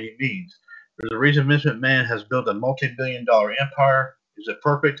criticism by any means. There's a reason Vince McMahon has built a multi-billion-dollar empire. Is it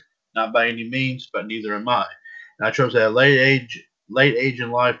perfect? Not by any means, but neither am I. And I chose at a late age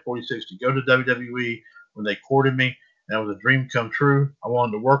in life, 46, to go to WWE when they courted me, and it was a dream come true. I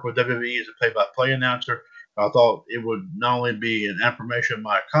wanted to work with WWE as a play-by-play announcer. I thought it would not only be an affirmation of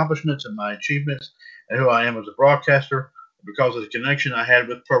my accomplishments and my achievements and who I am as a broadcaster, but because of the connection I had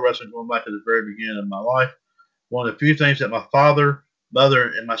with pro wrestling going back to the very beginning of my life. One of the few things that my father,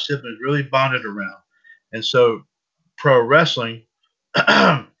 mother, and my siblings really bonded around. And so pro wrestling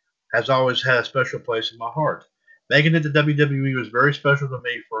has always had a special place in my heart. Making it to WWE was very special to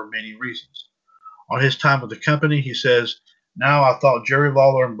me for many reasons. On his time with the company, he says, now I thought Jerry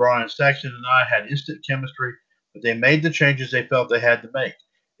Lawler and Brian Saxton and I had instant chemistry, but they made the changes they felt they had to make.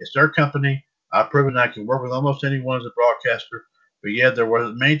 It's their company. I've proven I can work with almost anyone as a broadcaster, but yet there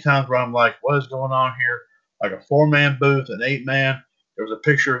were many times where I'm like, what is going on here? Like a 4-man booth, an 8-man. There was a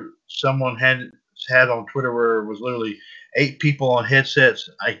picture someone had on Twitter where it was literally 8 people on headsets.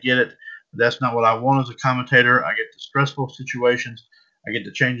 I get it. But that's not what I want as a commentator. I get the stressful situations. I get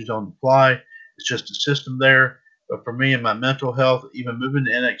the changes on the fly. It's just a system there. But for me and my mental health, even moving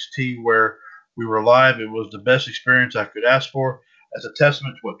to NXT where we were live, it was the best experience I could ask for. As a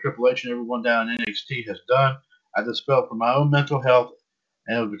testament to what Triple H and everyone down in NXT has done, I just felt for my own mental health,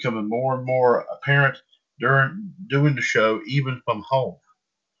 and it was becoming more and more apparent during doing the show, even from home.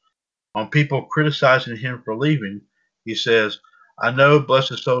 On people criticizing him for leaving, he says, I know, bless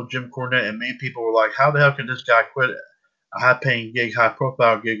his soul, Jim Cornette and many people were like, how the hell can this guy quit a high-paying gig,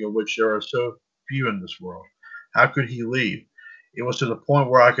 high-profile gig, of which there are so few in this world? How could he leave? It was to the point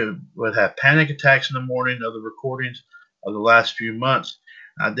where I would have panic attacks in the morning of the recordings of the last few months.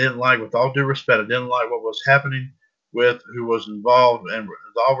 I didn't like, with all due respect, I didn't like what was happening with who was involved, and with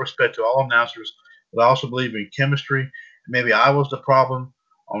all respect to all announcers, but I also believe in chemistry. Maybe I was the problem.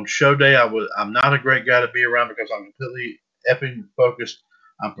 On show day, I'm not a great guy to be around because I'm completely effing focused.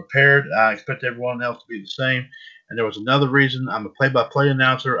 I'm prepared. I expect everyone else to be the same. And there was another reason. I'm a play-by-play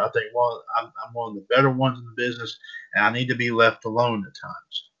announcer. I think I'm one of the better ones in the business, and I need to be left alone at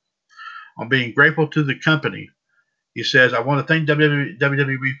times. On being grateful to the company, he says, I want to thank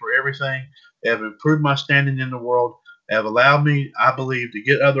WWE for everything. They have improved my standing in the world. They have allowed me, I believe, to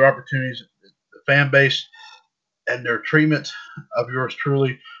get other opportunities. The fan base and their treatment of yours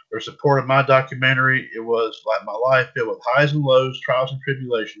truly, their support of my documentary, it was like my life, filled with highs and lows, trials and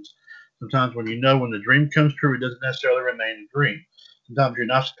tribulations. Sometimes when the dream comes true, it doesn't necessarily remain a dream. Sometimes you're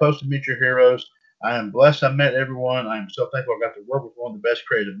not supposed to meet your heroes. I am blessed I met everyone. I am so thankful I got to work with one of the best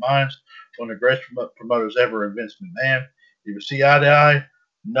creative minds, one of the greatest promoters ever in Vince McMahon. Did we see eye to eye?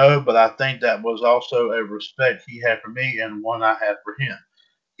 No, but I think that was also a respect he had for me and one I had for him.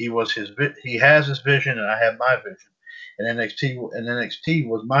 He has his vision, and I have my vision. And NXT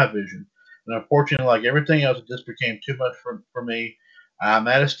was my vision. And unfortunately, like everything else, it just became too much for me. I'm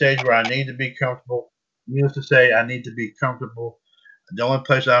at a stage where I need to be comfortable. Needless to say, I need to be comfortable. The only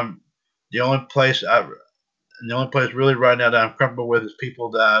place I'm, the only place I, the only place really right now that I'm comfortable with is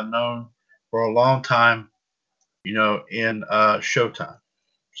people that I've known for a long time, in Showtime.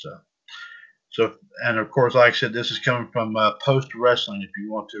 So, so, and of course, like I said, this is coming from Post Wrestling. If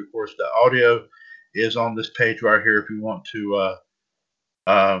you want to, of course, the audio is on this page right here. If you want to,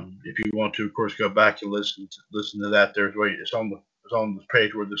 of course, go back and listen to that. It's on the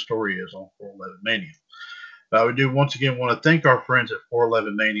page where the story is on 411 Mania. But we do once again want to thank our friends at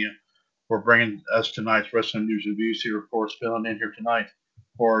 411 Mania for bringing us tonight's wrestling news reviews here. Of course, filling in here tonight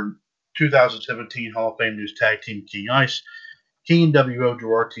for 2017 Hall of Fame News Tag Team King Ice, King W.O.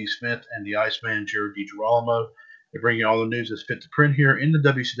 Gerard T. Smith, and the Iceman Jared DiGirolamo. They're bringing all the news that's fit to print here in the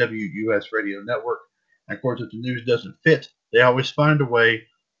WCWUS Radio Network. And of course, if the news doesn't fit, they always find a way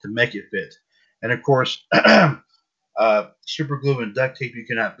to make it fit. And of course, super glue and duct tape, you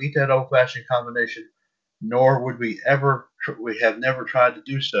cannot beat that old-fashioned combination, nor would we have never tried to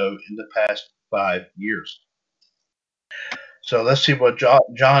do so in the past 5 years. So let's see what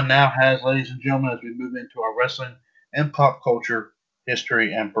John now has, ladies and gentlemen, as we move into our wrestling and pop culture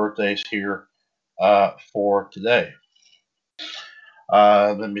history and birthdays here for today.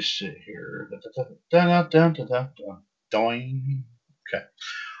 Let me see here. Okay.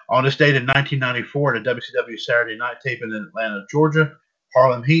 On this date in 1994, the WCW Saturday Night Tape in Atlanta, Georgia,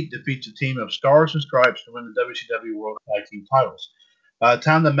 Harlem Heat defeats a team of Stars and Stripes to win the WCW World Tag Team titles. By the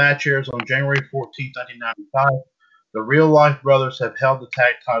time the match airs on January 14, 1995, the Real Life Brothers have held the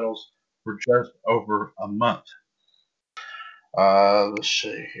tag titles for just over a month. Let's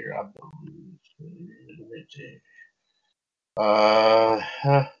see here. I believe.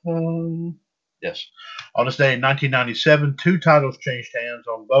 Yes. On this day in 1997, 2 titles changed hands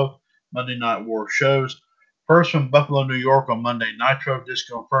on both Monday Night War shows. First, from Buffalo, New York on Monday, Nitro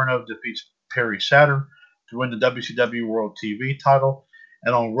Disco Inferno defeats Perry Saturn to win the WCW World TV title.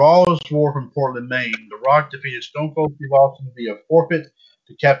 And on Raw's War from Portland, Maine, The Rock defeated Stone Cold Steve Austin via forfeit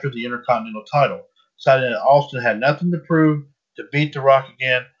to capture the Intercontinental title. Deciding that Austin had nothing to prove to beat The Rock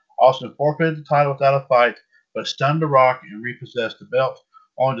again, Austin forfeited the title without a fight, but stunned The Rock and repossessed the belt,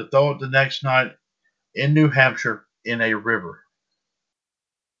 only to throw it the next night in New Hampshire in a river.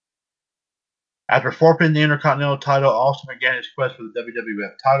 After forfeiting the Intercontinental title, Austin began his quest for the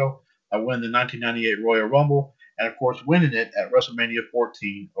WWF title by winning the 1998 Royal Rumble and, of course, winning it at WrestleMania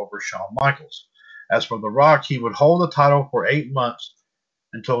 14 over Shawn Michaels. As for The Rock, he would hold the title for 8 months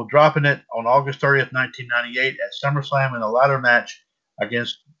until dropping it on August 30th, 1998 at SummerSlam in a ladder match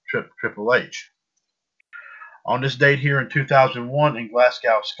against Triple H. On this date here in 2001 in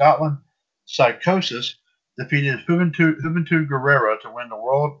Glasgow, Scotland, Psychosis defeated Juventud Guerrera to win the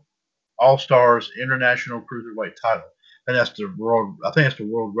World All-Stars International Cruiserweight title. And I think that's the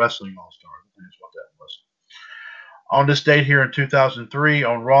World Wrestling All-Stars. I think that's what that was. On this date here in 2003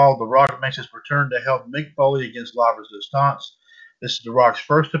 on Raw, The Rock makes his return to help Mick Foley against La Resistance. This is The Rock's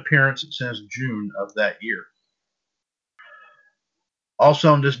first appearance since June of that year.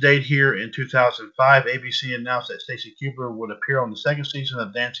 Also on this date here in 2005, ABC announced that Stacy Keibler would appear on the second season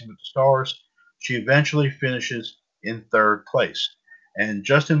of Dancing with the Stars. She eventually finishes in 3rd place. And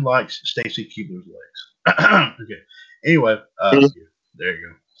Justin likes Stacy Keibler's legs. Okay. Anyway, there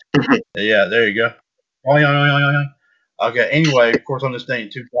you go. Yeah, there you go. Okay, anyway, of course, on this date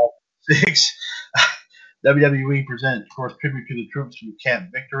in 2006, WWE presented, of course, tribute to the troops from Camp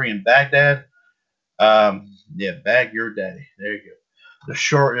Victory in Baghdad. Bag Your Daddy. There you go. The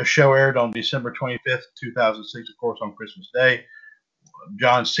show aired on December 25th, 2006, of course, on Christmas Day.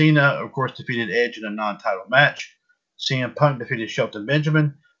 John Cena, of course, defeated Edge in a non-title match. CM Punk defeated Shelton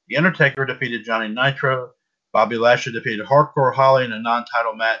Benjamin. The Undertaker defeated Johnny Nitro. Bobby Lashley defeated Hardcore Holly in a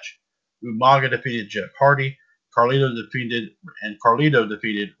non-title match. Umaga defeated Jeff Hardy. Carlito defeated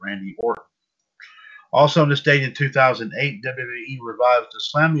Randy Orton. Also on this date in 2008, WWE revives the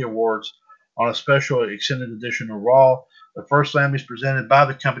Slammy Awards on a special extended edition of Raw. The first Slammy is presented by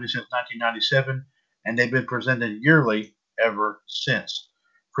the company since 1997, and they've been presented yearly ever since.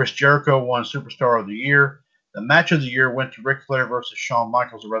 Chris Jericho won Superstar of the Year. The match of the year went to Ric Flair versus Shawn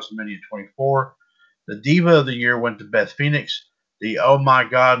Michaels at WrestleMania 24. The Diva of the Year went to Beth Phoenix. The Oh My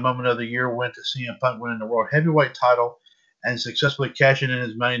God moment of the year went to CM Punk winning the World Heavyweight title and successfully cashing in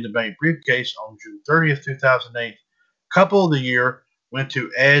his Money in the Bank briefcase on June 30th, 2008. Couple of the year went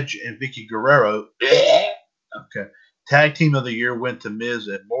to Edge and Vicky Guerrero. Okay. Tag Team of the Year went to Miz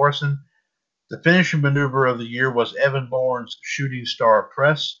and Morrison. The finishing maneuver of the year was Evan Bourne's Shooting Star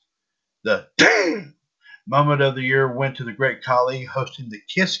Press. The moment of the year went to the Great Khali hosting the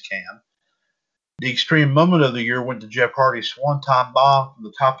Kiss Cam. The extreme moment of the year went to Jeff Hardy's Swanton Bomb from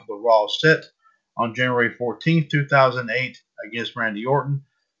the top of the Raw set on January 14th, 2008 against Randy Orton.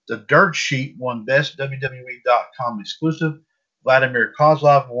 The Dirt Sheet won Best WWE.com exclusive. Vladimir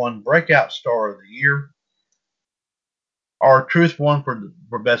Kozlov won Breakout Star of the Year. R-Truth won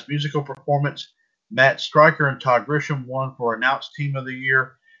for Best Musical Performance. Matt Stryker and Todd Grisham won for Announced Team of the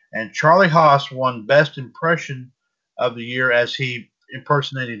Year. And Charlie Haas won Best Impression of the Year as he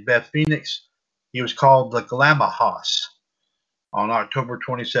impersonated Beth Phoenix. He was called the Glamour Haas on October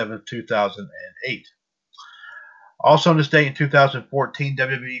 27, 2008. Also on this date in 2014,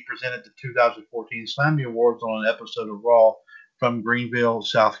 WWE presented the 2014 Slammy Awards on an episode of Raw from Greenville,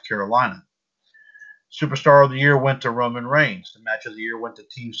 South Carolina. Superstar of the Year went to Roman Reigns. The Match of the Year went to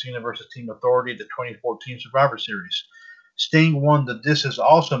Team Cena versus Team Authority at the 2014 Survivor Series. Sting won the This Is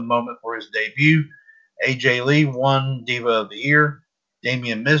Awesome moment for his debut. AJ Lee won Diva of the Year.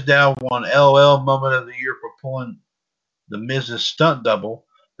 Damian Mizdow won LOL Moment of the Year for pulling the Miz's stunt double.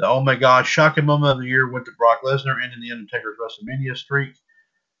 The Oh My God Shocking Moment of the Year went to Brock Lesnar ending the Undertaker's WrestleMania streak.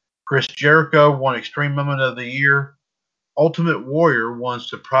 Chris Jericho won Extreme Moment of the Year. Ultimate Warrior won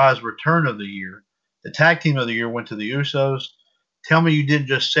Surprise Return of the Year. The Tag Team of the Year went to the Usos. Tell Me You Didn't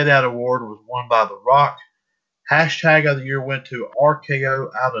Just Sit Out Award was won by The Rock. Hashtag of the Year went to RKO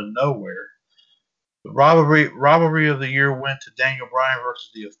Out of Nowhere. The Rivalry of the Year went to Daniel Bryan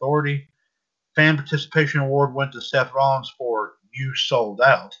versus The Authority. Fan Participation Award went to Seth Rollins for You Sold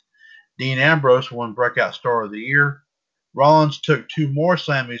Out. Dean Ambrose won Breakout Star of the Year. Rollins took 2 more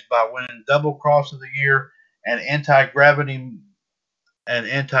Slammies by winning Double Cross of the Year and Anti-Gravity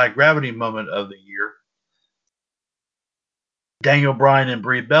Moment of the Year. Daniel Bryan and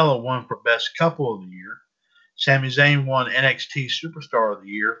Brie Bella won for Best Couple of the Year. Sami Zayn won NXT Superstar of the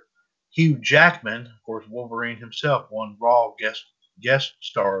Year. Hugh Jackman, of course, Wolverine himself, won Raw Guest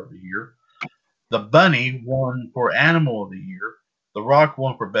Star of the Year. The Bunny won for Animal of the Year. The Rock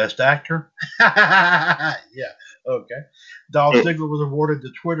won for Best Actor. Yeah, okay. Dolph Ziggler was awarded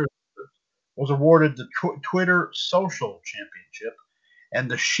the Twitter Social Championship,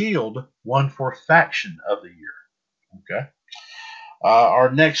 and The Shield won for Faction of the Year. Okay. Our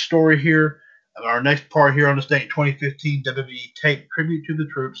next part here on this date, 2015 WWE taped tribute to the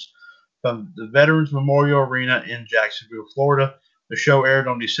troops from the Veterans Memorial Arena in Jacksonville, Florida. The show aired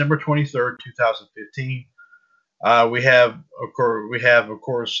on December 23rd, 2015. We have, of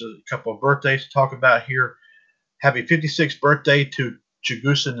course, a couple of birthdays to talk about here. Happy 56th birthday to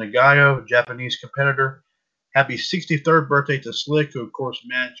Chigusa Nagayo, Japanese competitor. Happy 63rd birthday to Slick, who, of course,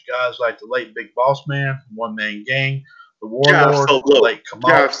 managed guys like the late Big Boss Man, One Man Gang, the Warlord, the late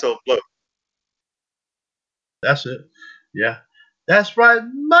Kamal. That's it. Yeah. That's right.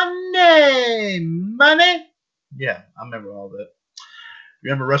 Money. Yeah, I remember all that.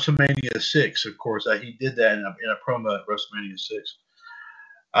 Remember WrestleMania 6, of course. He did that in a promo at WrestleMania 6.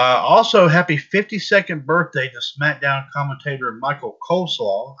 Also, happy 52nd birthday to SmackDown commentator Michael Cole.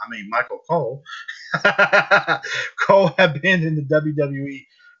 Cole had been in the WWE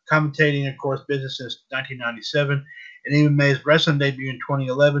commentating, of course, business since 1997, and even made his wrestling debut in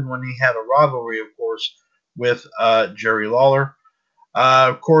 2011 when he had a rivalry, of course, with Jerry Lawler.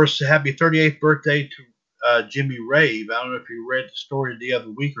 Of course, happy 38th birthday to Jimmy Rave. I don't know if you read the story the other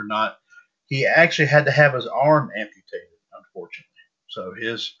week or not. He actually had to have his arm amputated, unfortunately. So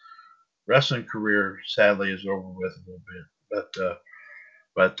his wrestling career, sadly, is over with a little bit.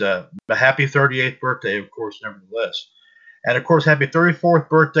 But happy 38th birthday, of course, nevertheless. And, of course, happy 34th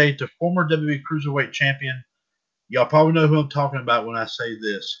birthday to former WWE Cruiserweight Champion. Y'all probably know who I'm talking about when I say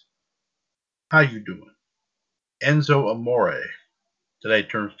this. How you doing? Enzo Amore. Today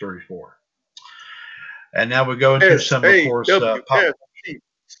turns 34. And now we go into some, of course, pop.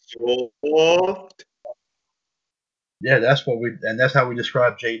 Yeah, that's how we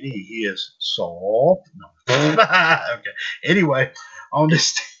describe JD. He is soft. No. Okay. Anyway, on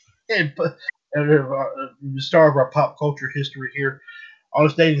this the start of our pop culture history here. On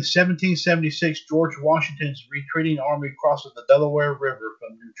this date in 1776, George Washington's retreating army crosses the Delaware River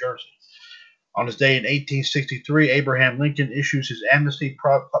from New Jersey. On this day in 1863, Abraham Lincoln issues his amnesty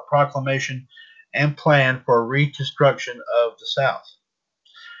proclamation and plan for a reconstruction of the South.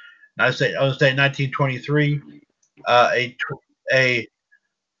 Now, on this day in 1923,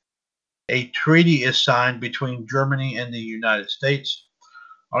 a treaty is signed between Germany and the United States.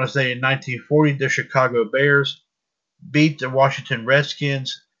 On this day in 1940, the Chicago Bears beat the Washington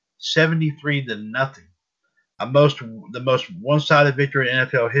Redskins 73-0. The most one-sided victory in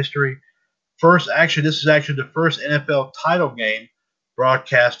NFL history. This is actually the first NFL title game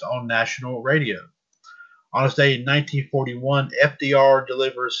broadcast on national radio. On this day in 1941, FDR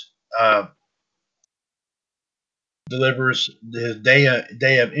delivers delivers his day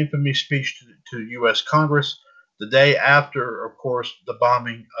of infamy speech to U.S. Congress the day after, of course, the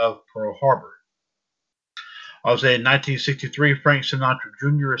bombing of Pearl Harbor. I'll say in 1963, Frank Sinatra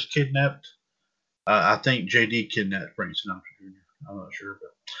Jr. is kidnapped. I think J.D. kidnapped Frank Sinatra Jr. I'm not sure,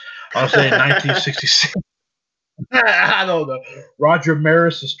 but I'll say in 1966. I don't know. Roger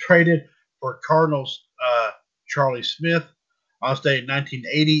Maris is traded for Cardinals Charlie Smith. I'll say in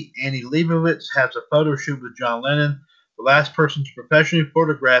 1980, Annie Leibovitz has a photo shoot with John Lennon, the last person to professionally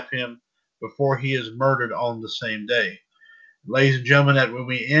photograph him before he is murdered on the same day. Ladies and gentlemen, when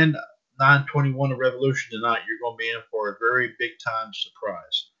we end 921 of Revolution tonight, you're going to be in for a very big time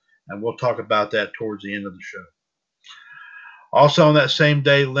surprise. And we'll talk about that towards the end of the show. Also on that same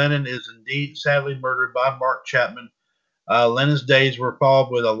day, Lennon is indeed sadly murdered by Mark Chapman. Lennon's days were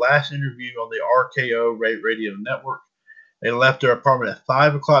followed with a last interview on the RKO radio network. They left their apartment at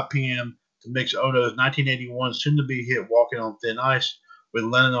 5 o'clock p.m. to mix Ono's 1981 soon-to-be hit Walking on Thin Ice with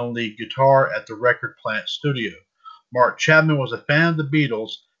Lennon on lead guitar at the Record Plant studio. Mark Chapman was a fan of the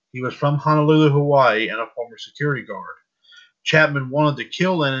Beatles. He was from Honolulu, Hawaii, and a former security guard. Chapman wanted to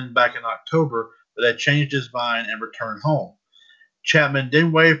kill Lennon back in October, but had changed his mind and returned home. Chapman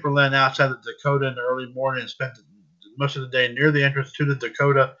then waited for Lennon outside the Dakota in the early morning and spent most of the day near the entrance to the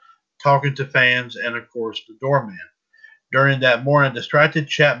Dakota talking to fans and, of course, the doorman. During that morning, distracted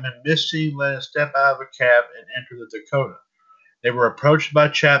Chapman missed seeing Lennon step out of a cab and enter the Dakota. They were approached by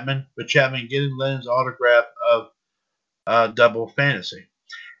Chapman, with Chapman getting Lennon's autograph of Double Fantasy.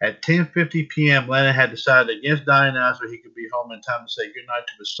 At 10:50 p.m., Lennon had decided against dying now so he could be home in time to say goodnight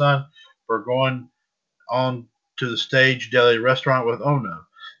to his son for going on to the Stage Deli restaurant with Ono.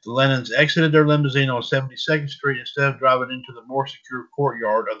 The Lennons exited their limousine on 72nd Street instead of driving into the more secure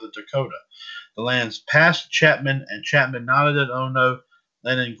courtyard of the Dakota. The Lennons passed Chapman, and Chapman nodded at Ono.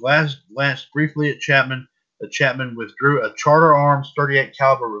 Lennon glanced briefly at Chapman, but Chapman withdrew a Charter Arms .38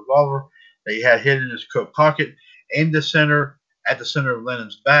 caliber revolver that he had hidden in his coat pocket, aimed at the center of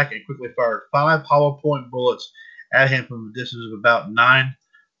Lennon's back, and quickly fired 5 hollow point bullets at him from a distance of about 9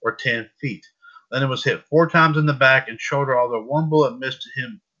 or 10 feet. Lennon was hit 4 times in the back and shoulder, although one bullet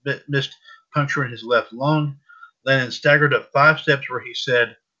missed puncturing his left lung. Lennon staggered up 5 steps where he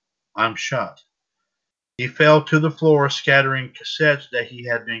said, "I'm shot." He fell to the floor, scattering cassettes that he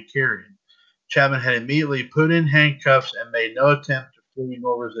had been carrying. Chapman had immediately put in handcuffs and made no attempt to flee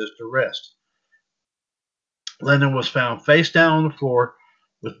nor resist arrest. Lennon was found face down on the floor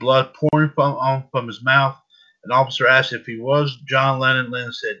with blood pouring from his mouth. An officer asked if he was John Lennon.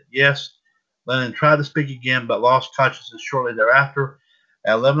 Lennon said yes. Lennon tried to speak again but lost consciousness shortly thereafter.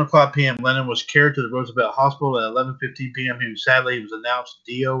 At 11 o'clock p.m., Lennon was carried to the Roosevelt Hospital. At 11:15 p.m., he was announced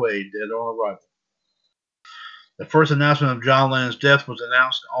DOA, dead on arrival. The first announcement of John Lennon's death was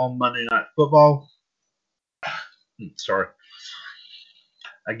announced on Monday Night Football.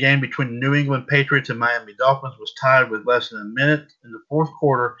 A game between the New England Patriots and Miami Dolphins was tied with less than a minute in the fourth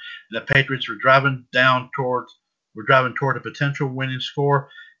quarter, and the Patriots were driving toward a potential winning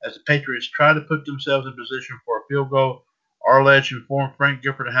score. As the Patriots tried to put themselves in position for a field goal, Arledge informed Frank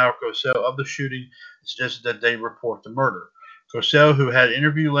Gifford and Howard Cosell of the shooting and suggested that they report the murder. Cosell, who had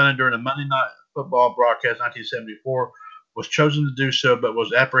interviewed Lennon during the Monday Night Football broadcast in 1974, was chosen to do so but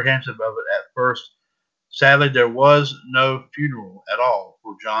was apprehensive of it at first. Sadly, there was no funeral at all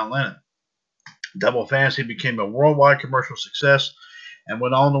for John Lennon. Double Fantasy became a worldwide commercial success and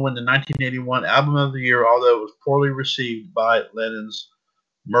went on to win the 1981 Album of the Year, although it was poorly received by Lennon's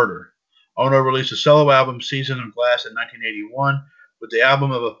murder. Ono released a solo album, Season of Glass, in 1981, with the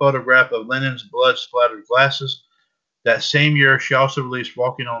album of a photograph of Lennon's blood-splattered glasses. That same year, she also released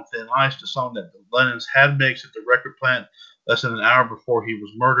Walking on Thin Ice, the song that the Lennons had mixed at the record plant less than an hour before he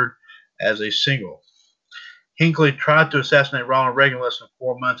was murdered, as a single. Hinckley tried to assassinate Ronald Reagan less than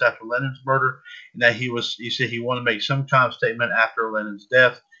 4 months after Lennon's murder, and that he said he wanted to make some kind of statement after Lennon's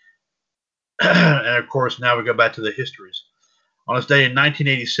death. And of course, now we go back to the histories. On this day in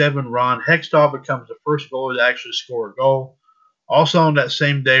 1987, Ron Hextall becomes the first goalie to actually score a goal. Also on that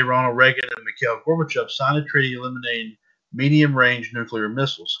same day, Ronald Reagan and Mikhail Gorbachev signed a treaty eliminating medium-range nuclear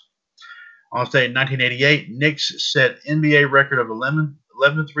missiles. On this day in 1988, Knicks set NBA record of 11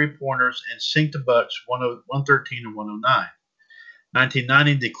 three-pointers and sinked the Bucks 113 and 109.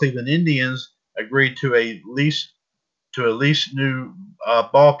 1990, the Cleveland Indians agreed to a lease new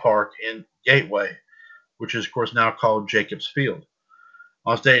ballpark in Gateway, which is, of course, now called Jacobs Field.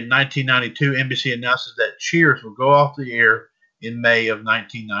 On this day in 1992, NBC announces that Cheers will go off the air in May of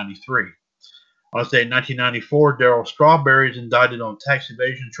 1993. On this day in 1994, Darryl Strawberry is indicted on tax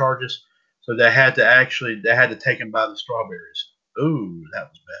evasion charges, so they had to take him by the strawberries. Ooh, that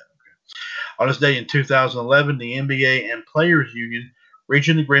was bad. Okay. On this day in 2011, the NBA and Players Union reached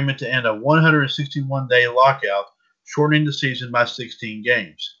an agreement to end a 161-day lockout, shortening the season by 16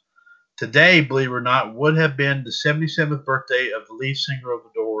 games. Today, believe it or not, would have been the 77th birthday of the lead singer of the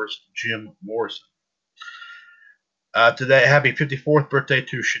Doors, Jim Morrison. Today, happy 54th birthday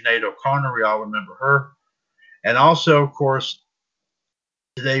to Sinead O'Connor. We all remember her. And also, of course,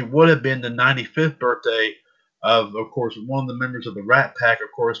 today would have been the 95th birthday of course, one of the members of the Rat Pack,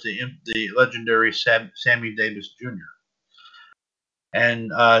 of course, the legendary Sammy Davis Jr.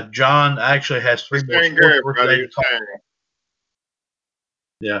 And John actually has three more sports birthdays to talk about.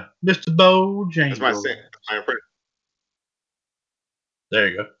 Yeah, Mr. Bo James. That's my impression. There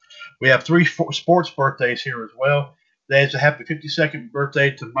you go. We have three sports birthdays here as well. Today is a happy 52nd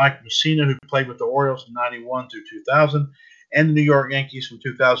birthday to Mike Mussina, who played with the Orioles from 91 through 2000, and the New York Yankees from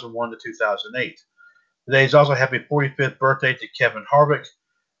 2001 to 2008. Today is also a happy 45th birthday to Kevin Harvick.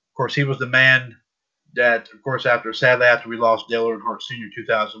 Of course, he was the man that, of course, sadly after we lost Dale Earnhardt Sr. in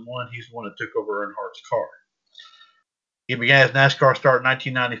 2001, he's the one that took over Earnhardt's car. He began his NASCAR start in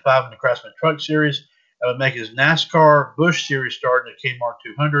 1995 in the Craftsman Truck Series and would make his NASCAR Busch Series start in the Kmart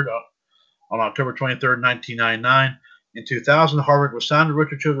 200 on October 23, 1999. In 2000, Harvick was signed to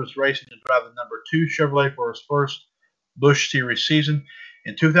Richard Childress Racing to drive the number 2 Chevrolet for his first Busch Series season.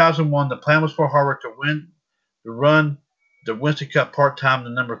 In 2001, the plan was for Harvick to run the Winston Cup part-time in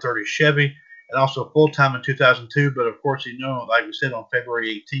the number 30 Chevy and also full-time in 2002. But, of course, like we said, on February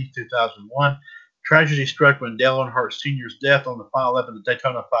 18, 2001, tragedy struck when Dale Earnhardt Sr.'s death on the final lap of the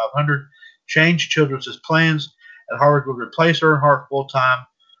Daytona 500 changed Childress' plans, and Harvick would replace Earnhardt full-time.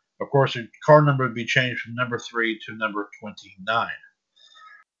 Of course, the car number would be changed from number 3 to number 29.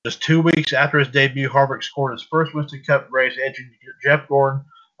 Just 2 weeks after his debut, Harvick scored his first Winston Cup race, edging Jeff Gordon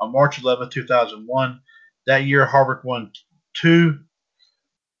on March 11, 2001. That year, Harvick won 2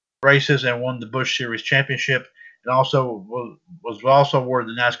 races and won the Busch Series championship, and also was also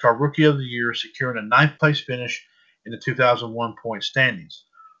awarded the NASCAR Rookie of the Year, securing a 9th-place finish in the 2001 point standings.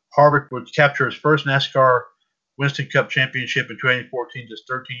 Harvick would capture his first NASCAR Winston Cup championship in 2014, just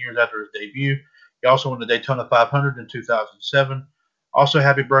 13 years after his debut. He also won the Daytona 500 in 2007. Also,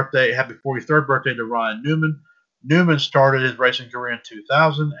 happy 43rd birthday to Ryan Newman. Newman started his racing career in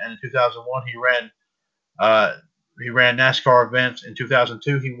 2000, and in 2001 he ran NASCAR events. In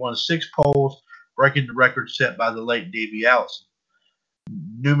 2002, he won 6 poles, breaking the record set by the late Davey Allison.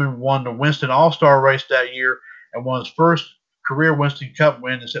 Newman won the Winston All-Star race that year and won his first career Winston Cup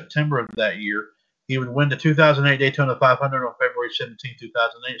win in September of that year. He would win the 2008 Daytona 500 on February 17,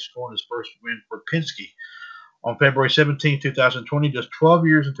 2008, scoring his first win for Penske. On February 17, 2020, just 12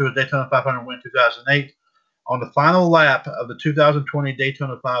 years into his Daytona 500 win in 2008, on the final lap of the 2020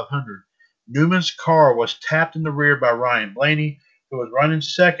 Daytona 500, Newman's car was tapped in the rear by Ryan Blaney, who was running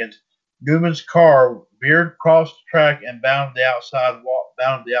second. Newman's car veered across the track and bounded the outside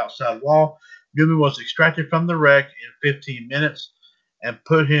wall. Newman was extracted from the wreck in 15 minutes and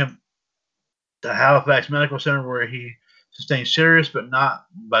put him to Halifax Medical Center, where he sustained serious but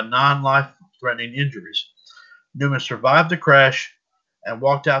non-life-threatening injuries. Newman survived the crash and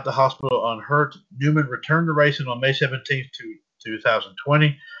walked out the hospital unhurt. Newman returned to racing on May 17,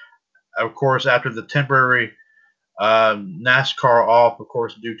 2020, of course, after the temporary NASCAR off, of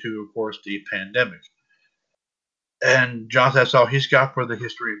course, due to, of course, the pandemic. And John, that's all he's got for the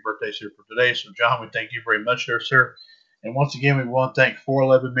history and birthdays here for today. So, John, we thank you very much there, sir. And once again, we want to thank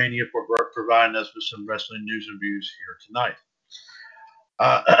 411 Mania for providing us with some wrestling news and views here tonight.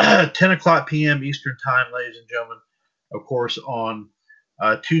 10 o'clock p.m. Eastern Time, ladies and gentlemen, of course, on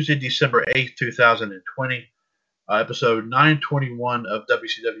Tuesday, December 8th, 2020, episode 921 of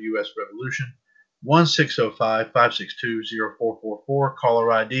WCWUS Revolution, 1-605-562-0444,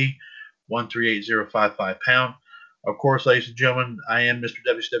 caller ID 138055#. Of course, ladies and gentlemen, I am Mr.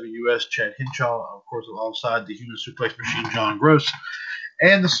 WCWUS, Chad Hinshaw, of course, alongside the human suplex machine, John Gross,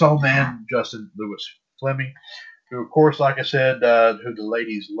 and the soul man, Justin Lewis Fleming, who, of course, like I said, who the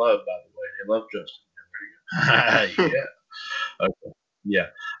ladies love, by the way. They love Justin. Yeah. Okay. Yeah.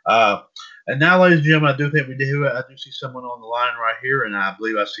 And now, ladies and gentlemen, I do see someone on the line right here, and I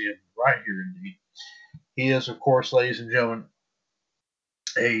believe I see him right here indeed. He is, of course, ladies and gentlemen,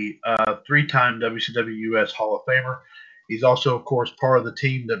 a 3-time WCWUS Hall of Famer. He's also, of course, part of the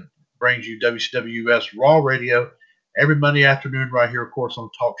team that brings you WCWUS Raw Radio every Monday afternoon right here, of course, on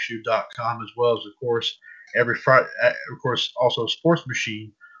TalkShoe.com, as well as, of course, every Friday, of course, also Sports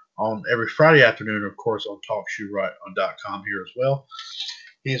Machine on every Friday afternoon, of course, on TalkShoe.com here as well.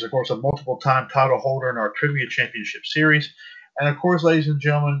 He is, of course, a multiple-time title holder in our Trivia Championship Series. And, of course, ladies and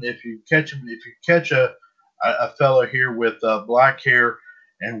gentlemen, if you catch a fellow here with black hair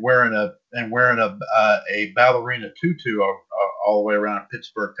and wearing a ballerina tutu all the way around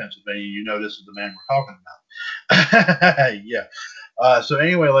Pittsburgh, Pennsylvania, you know this is the man we're talking about. Yeah. So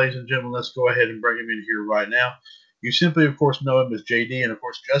anyway, ladies and gentlemen, let's go ahead and bring him in here right now. You simply, of course, know him as JD, and of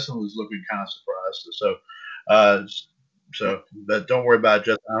course, Justin was looking kind of surprised. But don't worry about it,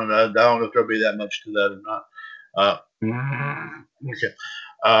 Justin. I don't know if there'll be that much to that or not. Okay.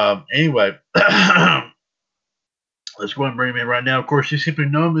 Anyway, let's go ahead and bring him in right now. Of course, you simply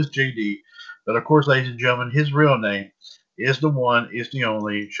know him as JD, but of course, ladies and gentlemen, his real name is the one, is the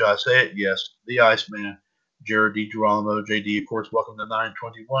only, shall I say it? Yes, the Iceman, Jared DiGirolamo. JD, of course, welcome to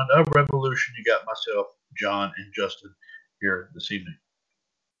 921 of Revolution. You got myself, John, and Justin here this evening.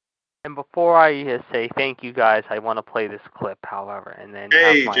 And before I say thank you guys, I want to play this clip, however, and then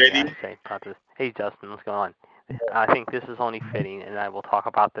Hey, have my JD. say about this. Hey, Justin, what's going on? I think this is only fitting, and I will talk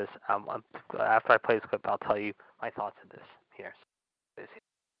about this after I play this clip. I'll tell you my thoughts of this. Here.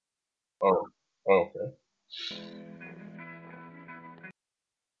 Oh, okay.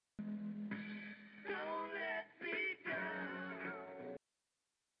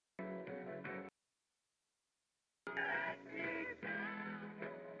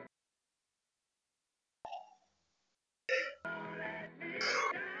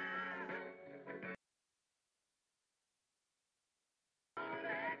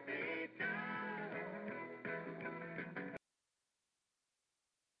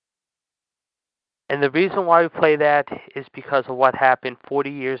 And the reason why we play that is because of what happened 40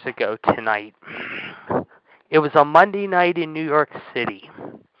 years ago tonight. It was a Monday night in New York City.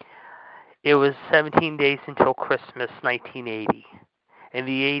 It was 17 days until Christmas, 1980. In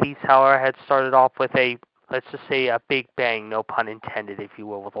the 80s, however, had started off with let's just say a big bang, no pun intended, if you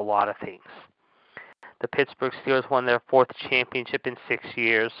will, with a lot of things. The Pittsburgh Steelers won their 4th championship in 6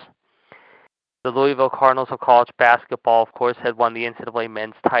 years. The Louisville Cardinals of college basketball, of course, had won the NCAA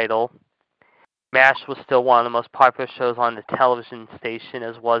men's title. MASH was still one of the most popular shows on the television station,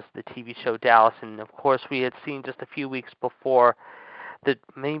 as was the TV show Dallas. And, of course, we had seen just a few weeks before the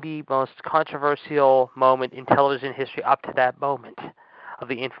maybe most controversial moment in television history up to that moment of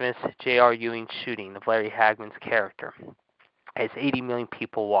the infamous J.R. Ewing shooting of Larry Hagman's character, as 80 million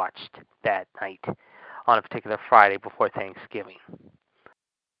people watched that night on a particular Friday before Thanksgiving.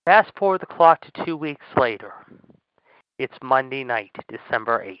 Fast forward the clock to 2 weeks later. It's Monday night,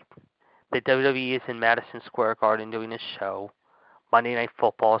 December 8th. The WWE is in Madison Square Garden doing a show. Monday Night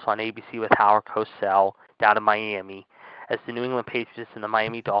Football is on ABC with Howard Cosell down in Miami, as the New England Patriots and the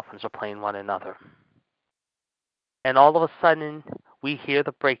Miami Dolphins are playing one another. And all of a sudden, we hear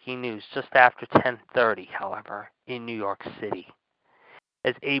the breaking news just after 10:30, however, in New York City,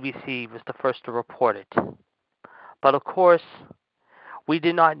 as ABC was the first to report it. But of course, we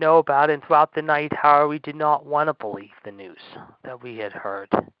did not know about it, and throughout the night, however, we did not want to believe the news that we had heard.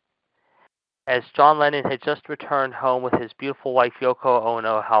 As John Lennon had just returned home with his beautiful wife Yoko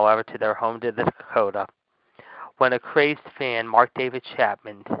Ono, however, to their home to the Dakota, when a crazed fan, Mark David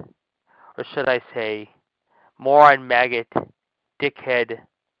Chapman, or should I say, moron, maggot, dickhead,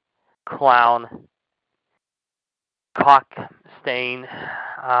 clown, cock stain,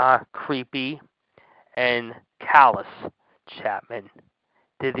 creepy, and callous Chapman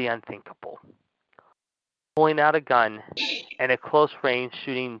did the unthinkable, pulling out a gun and at close range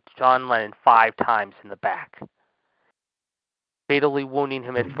shooting John Lennon 5 times in the back, fatally wounding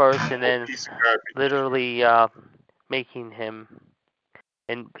him at first and then literally making him,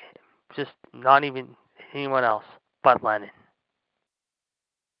 and just not even anyone else but Lennon.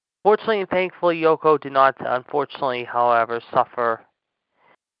 Fortunately and thankfully, Yoko did not, unfortunately, however, suffer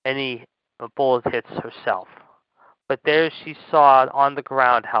any bullet hits herself. But there she saw on the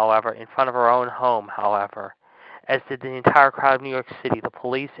ground, however, in front of her own home, however, as did the entire crowd of New York City, the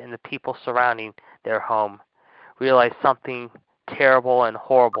police and the people surrounding their home realized something terrible and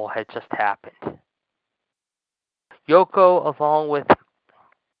horrible had just happened. Yoko, along with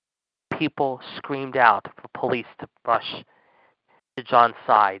people, screamed out for police to rush to John's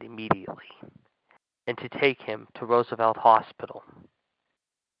side immediately and to take him to Roosevelt Hospital,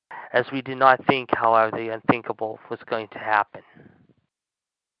 as we did not think, however, the unthinkable was going to happen.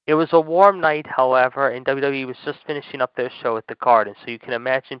 It was a warm night, however, and WWE was just finishing up their show at the Garden, so you can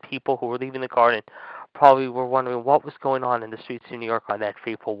imagine people who were leaving the Garden probably were wondering what was going on in the streets of New York on that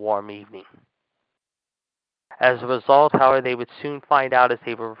fateful warm evening. As a result, however, they would soon find out as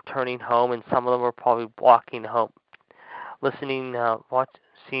they were returning home, and some of them were probably walking home, listening,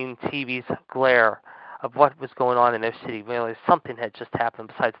 seeing TV's glare of what was going on in their city, realized something had just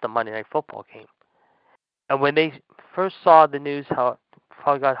happened besides the Monday Night Football game. And when they first saw the news, how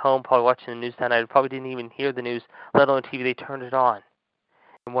probably got home, probably watching the news that night, probably didn't even hear the news, let alone TV, they turned it on.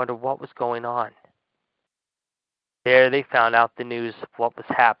 and wondered what was going on. There they found out the news of what was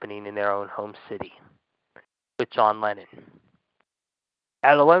happening in their own home city with John Lennon.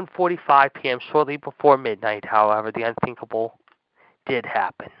 At 11:45 p.m., shortly before midnight, however, the unthinkable did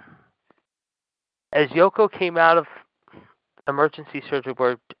happen. As Yoko came out of emergency surgery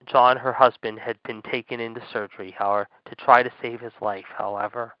where John, her husband, had been taken into surgery, however, to try to save his life,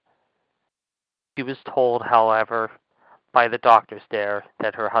 however, she was told, however, by the doctors there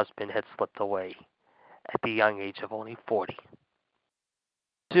that her husband had slipped away at the young age of only 40.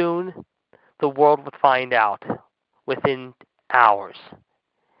 Soon, the world would find out within hours.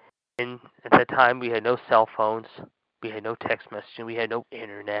 And at that time, we had no cell phones, we had no text messaging, we had no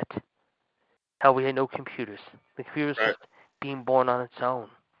internet. Hell, we had no computers. The computers was being born on its own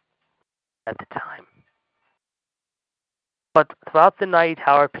at the time. But throughout the night,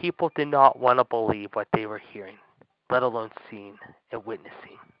 however, people did not want to believe what they were hearing, let alone seeing and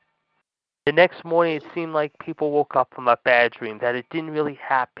witnessing. The next morning, it seemed like people woke up from a bad dream, that it didn't really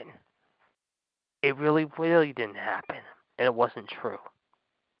happen. It really didn't happen, and it wasn't true.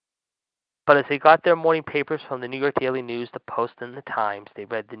 But as they got their morning papers from the New York Daily News, the Post, and the Times, they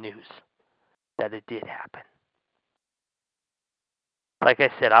read the news that it did happen. Like I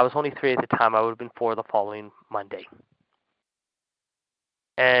said, I was only 3 at the time. I would have been 4 the following Monday.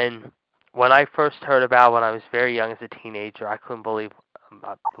 And when I first heard about it when I was very young as a teenager, I couldn't believe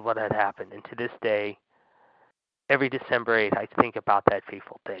what had happened. And to this day, every December 8th, I think about that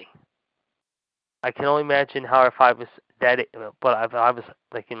fateful day. I can only imagine how if I was that, but I was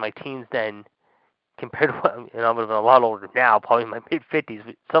like in my teens then, compared to what, and I'm a lot older now, probably in my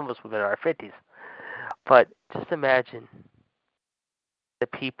mid-50s. Some of us were in our 50s. But just imagine the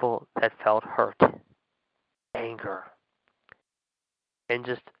people that felt hurt, anger, and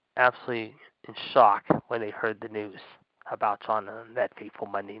just absolutely in shock when they heard the news about John on that fateful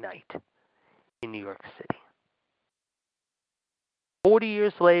Monday night in New York City. 40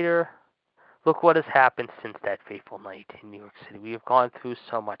 years later, look what has happened since that fateful night in New York City. We have gone through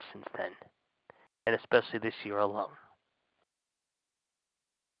so much since then, and especially this year alone.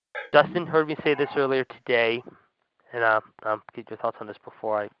 Dustin heard me say this earlier today, and I'll get your thoughts on this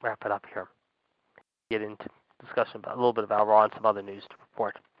before I wrap it up here. Get into discussion about a little bit about Raw and some other news to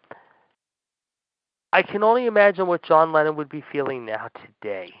report. I can only imagine what John Lennon would be feeling now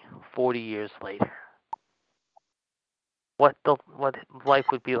today, 40 years later. What life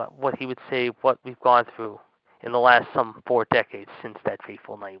would be like, what he would say, what we've gone through in the last some 4 decades since that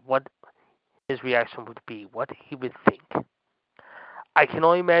fateful night, what his reaction would be, what he would think. I can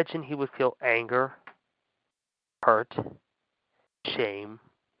only imagine he would feel anger, hurt, shame,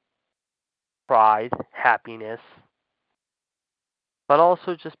 pride, happiness, but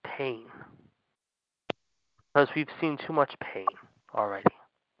also just pain. Because we've seen too much pain already.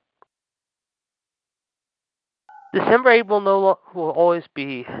 December 8th will always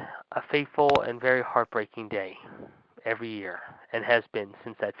be a fateful and very heartbreaking day every year, and has been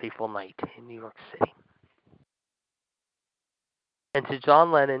since that fateful night in New York City. And to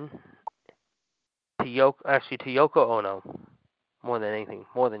John Lennon, to Yoko Ono, more than anything,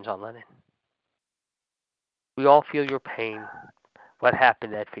 more than John Lennon, we all feel your pain, what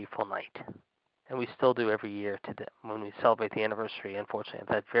happened that fateful night. And we still do every year when we celebrate the anniversary, unfortunately, of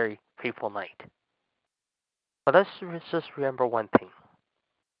that very fateful night. But let's just remember one thing.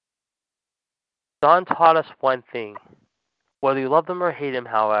 John taught us one thing. Whether you love him or hate him,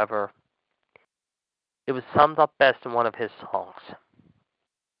 however, it was summed up best in one of his songs.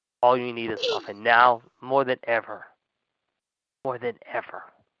 All you need is love. And now, more than ever,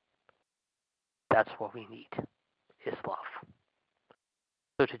 that's what we need, is love.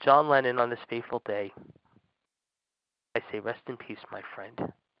 So to John Lennon on this fateful day, I say rest in peace, my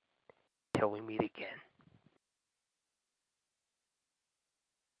friend, till we meet again.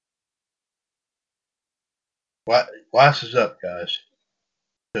 Glasses up, guys.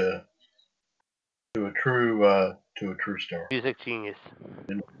 To a true star. Music genius,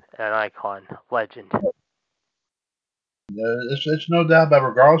 an icon, legend. It's no doubt about,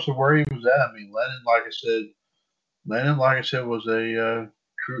 regardless of where he was at. I mean, Lennon, like I said, was a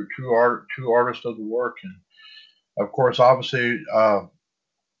true artist of the work, and of course, obviously,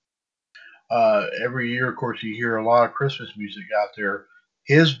 every year, of course, you hear a lot of Christmas music out there.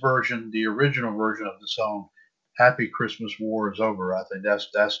 His version, the original version of the song, "Happy Christmas, War is Over." I think that's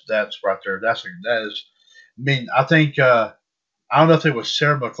right there. That is. I mean, I think I don't know if it was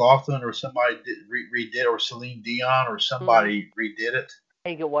Sarah McLachlan or somebody redid, or Celine Dion or somebody redid it. I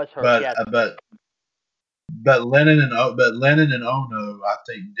think it was her. But yes. But Lennon and Ono, I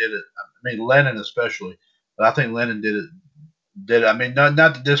think, did it. I mean, Lennon especially, but I think Lennon did it did. I mean,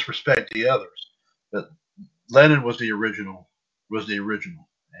 not to disrespect the others, but Lennon was the original.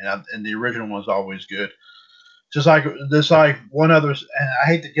 And the original one's always good. Just like one other. And I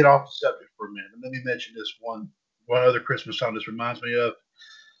hate to get off the subject for a minute, but let me mention this one other Christmas song. This reminds me of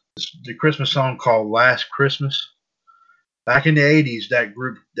the Christmas song called "Last Christmas." Back in the '80s, that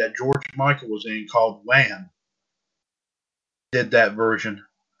group that George Michael was in called Wham did that version,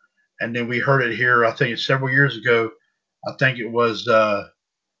 and then we heard it here. I think it's several years ago. I think it was either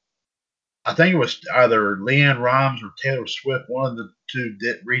Leanne Rhymes or Taylor Swift. One of the two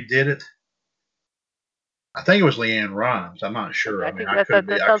redid it. I think it was Leanne Rhymes. I'm not sure. I think that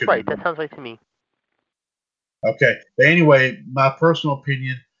sounds right. That sounds right to me. Okay, but anyway, my personal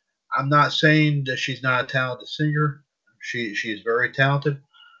opinion. I'm not saying that she's not a talented singer. She is very talented,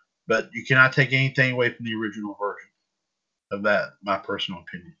 but you cannot take anything away from the original version of that. My personal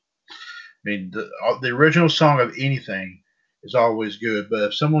opinion. I mean, the original song of anything is always good, but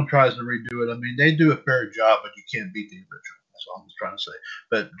if someone tries to redo it, I mean, they do a fair job, but you can't beat the original. That's all I'm trying to say.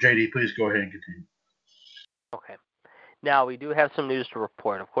 But JD, please go ahead and continue. Okay. Now, we do have some news to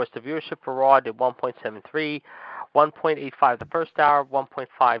report. Of course, the viewership for Raw did 1.73, 1.85 the first hour,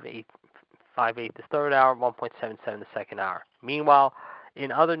 1.58 the third hour, 1.77 the second hour. Meanwhile,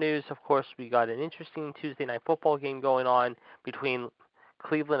 in other news, of course, we got an interesting Tuesday night football game going on between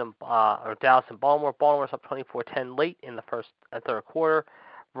Cleveland and or Dallas and Baltimore. Baltimore's up 24-10 late in the third quarter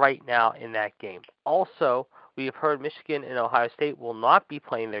right now in that game. Also, we have heard Michigan and Ohio State will not be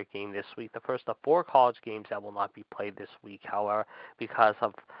playing their game this week, the first of 4 college games that will not be played this week, however, because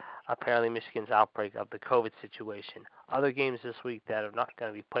of apparently Michigan's outbreak of the COVID situation. Other games this week that are not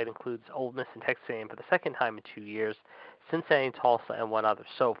going to be played includes Ole Miss and Texas A&M for the second time in 2 years, Cincinnati and Tulsa, and one other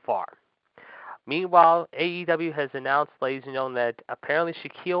so far. Meanwhile, AEW has announced, ladies and gentlemen, that apparently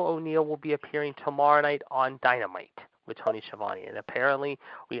Shaquille O'Neal will be appearing tomorrow night on Dynamite with Tony Schiavone. And apparently,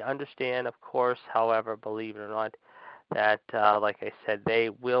 we understand, of course, however, believe it or not, that, like I said, they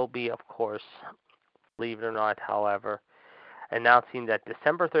will be, of course, believe it or not, however, announcing that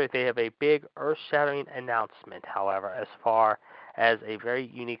December 3rd, they have a big earth-shattering announcement, however, as far as a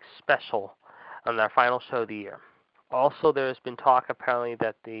very unique special on their final show of the year. Also, there has been talk, apparently,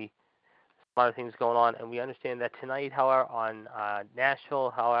 that a lot of things going on, and we understand that tonight, however, on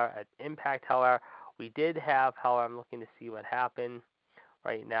Nashville, however, at Impact, however, we did have, however, I'm looking to see what happened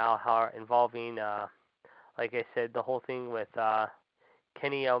right now, however, involving, like I said, the whole thing with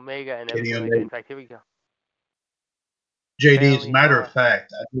Kenny Omega and everything like that. In fact, here we go. JD, as a matter of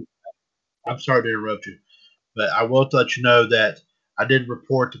fact, I'm sorry to interrupt you, but I will let you know that I did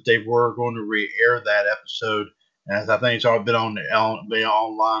report that they were going to re-air that episode, and I think it's already been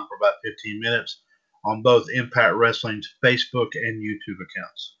online for about 15 minutes on both Impact Wrestling's Facebook and YouTube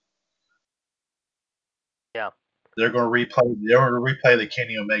accounts. Yeah. They're going to replay the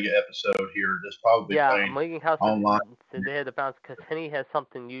Kenny Omega episode here. That's probably I'm looking how online. They had to bounce because Kenny has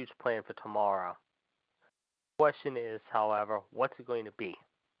something huge planned for tomorrow. The question is, however, what's it going to be?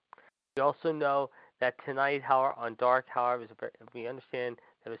 We also know that tonight, however, on Dark, however, we understand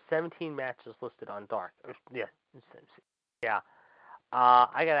there were 17 matches listed on Dark. Yeah. I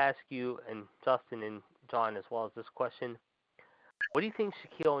got to ask you, and Justin and John as well as this question. What do you think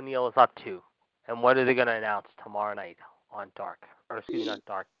Shaquille O'Neal is up to? And what are they going to announce tomorrow night on Dark? Or excuse me, not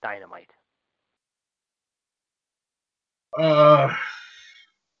Dark, Dynamite.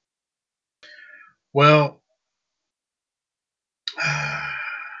 Well,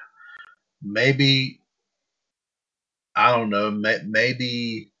 maybe, I don't know,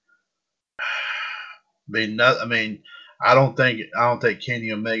 maybe, I don't think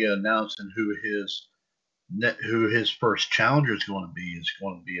Kenny Omega announcing who his first challenger is going to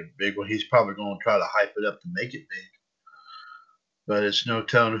be a big one. He's probably going to try to hype it up to make it big, but it's no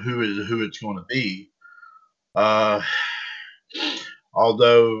telling who it's going to be.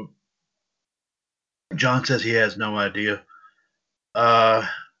 Although John says he has no idea.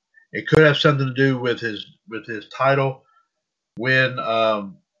 It could have something to do with his title win.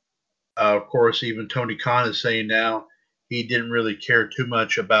 Of course, even Tony Khan is saying now he didn't really care too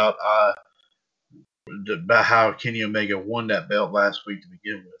much about how Kenny Omega won that belt last week to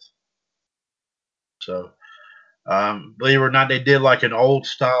begin with. So, believe it or not, they did like an old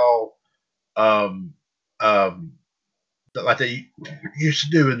style, like they used to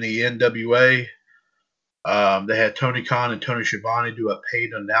do in the NWA. They had Tony Khan and Tony Schiavone do a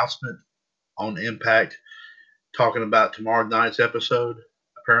paid announcement on Impact talking about tomorrow night's episode,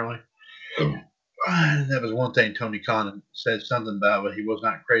 apparently. That was one thing Tony Khan said something about, but he was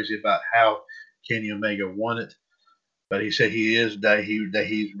not crazy about how Kenny Omega won it. But he said he's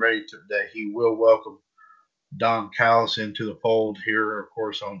ready to, that he will welcome Don Callis into the fold here, of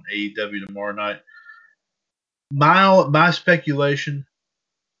course, on AEW tomorrow night. My speculation,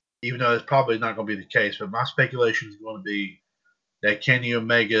 even though it's probably not going to be the case, but my speculation is going to be that Kenny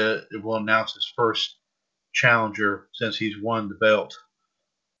Omega will announce his first challenger since he's won the belt.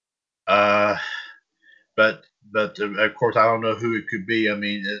 But of course, I don't know who it could be. I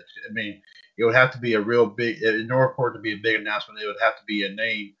mean, it would have to be a real big. In order for it to be a big announcement, it would have to be a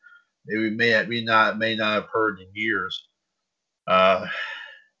name that we may not have heard in years. But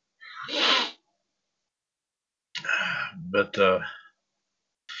of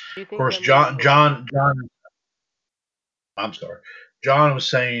course, John. I'm sorry, John was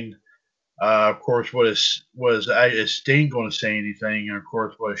saying. Of course, is Sting going to say anything? And of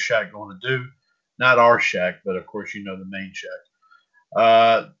course, what is Shaq going to do? Not our Shaq, but of course, you know the main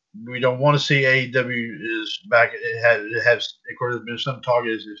Shaq. We don't want to see AEW is back. It has of course, there's been some talk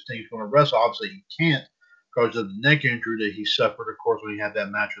is if Sting's going to wrestle. Obviously, he can't because of the neck injury that he suffered. Of course, when he had that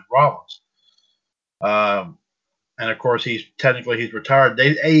match with Rollins. And of course, he's retired.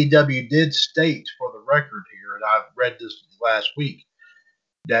 AEW did state for the record here, and I've read this last week,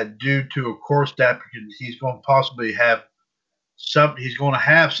 that due to, of course, that he's going to possibly have he's going to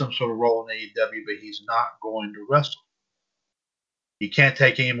have some sort of role in AEW, but he's not going to wrestle. He can't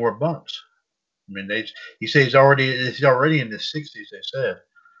take any more bumps. I mean, he says he's already in his 60s. They said.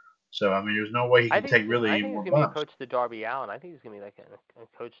 So I mean, there's no way he can take really any more bumps. I think he's going to be a coach to Darby Allin. I think he's going to be like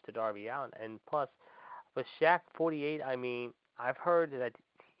a coach to Darby Allin. And plus, with Shaq 48, I mean, I've heard that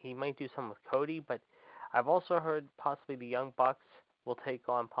he might do something with Cody, but I've also heard possibly the Young Bucks will take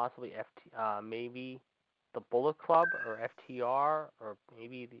on possibly maybe the Bullet Club or FTR or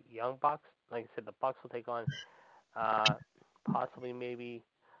maybe the Young Bucks. Like I said, the Bucks will take on possibly maybe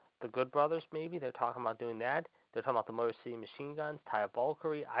the Good Brothers. Maybe they're talking about doing that. They're talking about the Motor City Machine Guns, Taya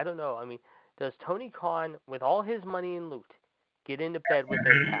Valkyrie. I don't know. I mean, does Tony Khan, with all his money and loot, get into bed with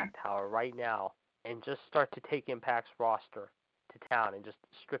Impact Tower right now and just start to take Impact's roster to town and just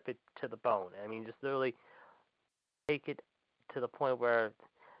strip it to the bone? I mean, just literally take it to the point where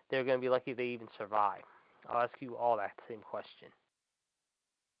they're going to be lucky they even survive. I'll ask you all that same question.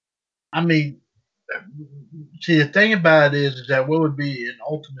 I mean, see, the thing about it is that what would be an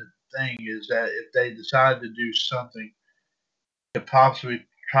ultimate thing is that if they decide to do something to possibly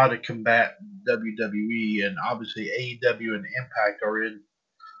try to combat WWE, and obviously AEW and Impact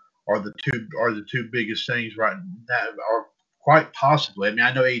are the two biggest things right now, are quite possibly. I mean,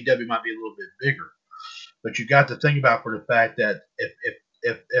 I know AEW might be a little bit bigger, but you got to think about for the fact that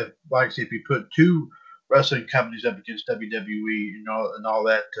if like I say, if you put two wrestling companies up against WWE, and all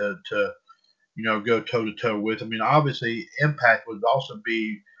that to go toe to toe with. I mean, obviously, Impact would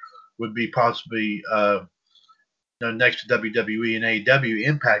possibly next to WWE and AEW.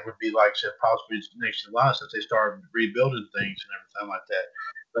 Impact would be like I said, possibly next in line since they started rebuilding things and everything like that.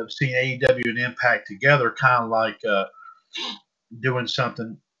 But seeing AEW and Impact together, kind of like doing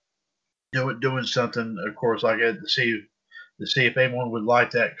something. Of course, like to see if anyone would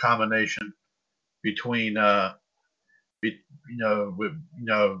like that combination between, that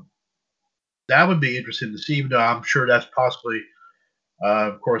would be interesting to see. Even though I'm sure that's possibly,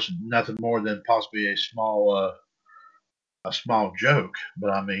 of course, nothing more than possibly a small joke.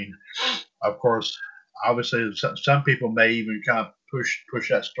 But I mean, of course, obviously, some people may even kind of push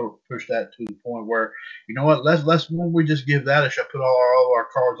that to the point where, you know what, let's when we just give that a shot, put all our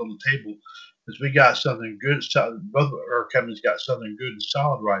cards on the table, because we got something good. Both of our companies got something good and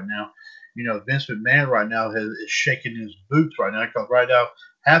solid right now. Vince McMahon right now is shaking his boots right now, because right now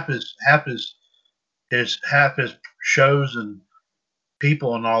half his shows and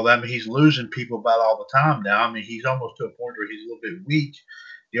people and all that. I mean, he's losing people about all the time now. I mean, he's almost to a point where he's a little bit weak.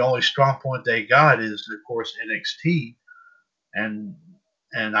 The only strong point they got is, of course, NXT, and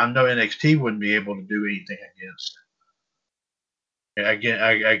I know NXT wouldn't be able to do anything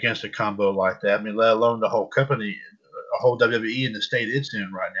against a combo like that. I mean, let alone the whole company, a whole WWE in the state it's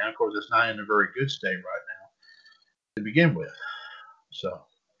in right now. Of course, it's not in a very good state right now to begin with. So,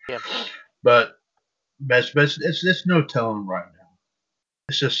 yeah. But it's no telling right now.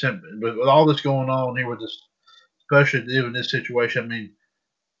 It's just simple. With all this going on here with this, especially in this situation, I mean,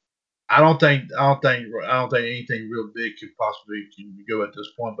 I don't think anything real big could possibly go at this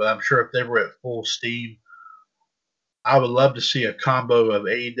point. But I'm sure if they were at full steam, I would love to see a combo of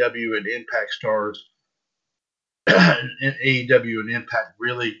AEW and Impact stars. And AEW and Impact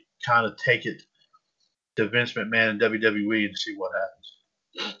really kind of take it to Vince McMahon and WWE and see what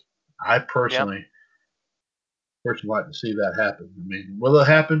happens. I personally like to see that happen. I mean, will it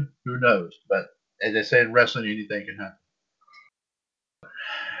happen? Who knows? But as they say in wrestling, anything can happen.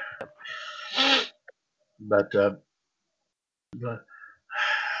 but uh,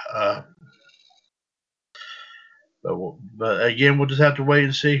 but again, we'll just have to wait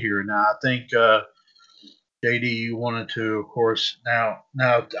and see here. Now, I think JD, you wanted to, of course. Now,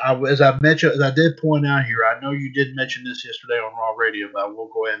 as I mentioned, as I did point out here, I know you did mention this yesterday on Raw Radio, but I will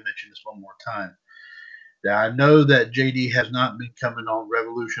go ahead and mention this one more time. Now, I know that JD has not been coming on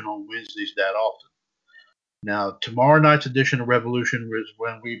Revolution on Wednesdays that often. Now, tomorrow night's edition of Revolution is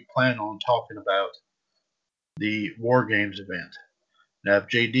when we plan on talking about the War Games event. Now, if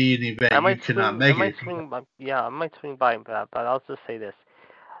JD in the event you cannot make it, I might swing by that, but I'll just say this: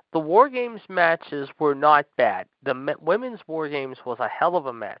 the War Games matches were not bad. The women's War Games was a hell of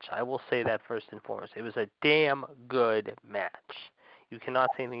a match. I will say that first and foremost. It was a damn good match. You cannot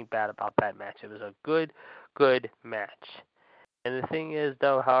say anything bad about that match. It was a good match. And the thing is,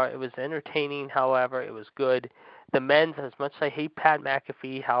 though, how it was entertaining. However, it was good. The men's, as much as I hate Pat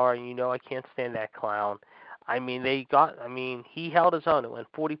McAfee, however, I can't stand that clown. I mean, he held his own. It went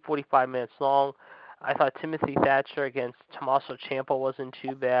 45 minutes long. I thought Timothy Thatcher against Tommaso Ciampa wasn't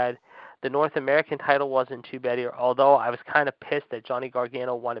too bad. The North American title wasn't too bad either, although I was kind of pissed that Johnny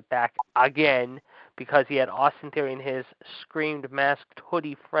Gargano won it back again because he had Austin Theory and his screamed masked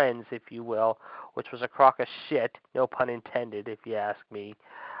hoodie friends, if you will, which was a crock of shit, no pun intended, if you ask me.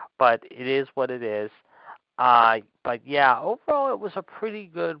 But it is what it is. But yeah, overall it was a pretty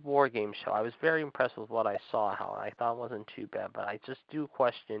good War Game show. I was very impressed with what I saw. How I thought it wasn't too bad, but I just do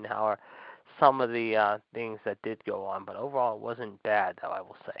question how some of the things that did go on. But overall, it wasn't bad, though, I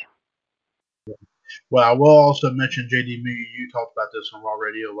will say. Well, I will also mention, JD, you talked about this on Raw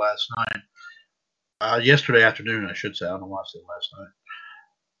Radio last night. Yesterday afternoon, I should say. I don't know why I said last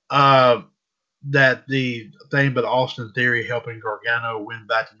night. That the thing about Austin Theory helping Gargano win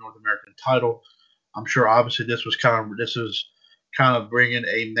back the North American title. I'm sure, obviously, this is kind of bringing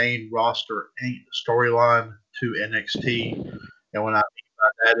a main roster storyline to NXT. And what I mean by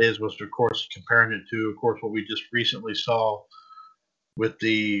that was, of course, comparing it to, of course, what we just recently saw with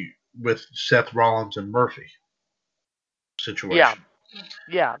Seth Rollins and Murphy situation.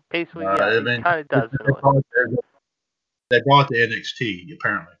 Yeah, basically, it kind of does. They brought the NXT,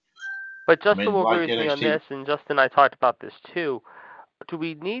 apparently. But Justin will agree with me on this, and Justin and I talked about this too. Do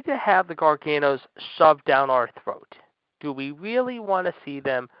we need to have the Garganos shoved down our throat? Do we really want to see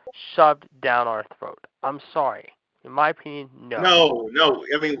them shoved down our throat? I'm sorry. In my opinion, no. No.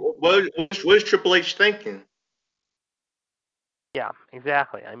 I mean, what is Triple H thinking? Yeah,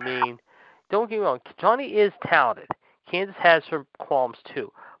 exactly. I mean, don't get me wrong. Johnny is talented. Kansas has her qualms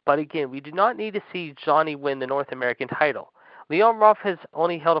too. But again, we do not need to see Johnny win the North American title. Leon Ruff has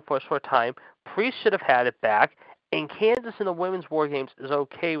only held it for a short time. Priest should have had it back. And Kansas in the Women's War Games is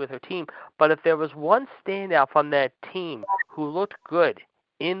okay with her team. But if there was one standout from that team who looked good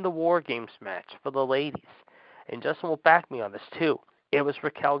in the War Games match for the ladies, and Justin will back me on this too, it was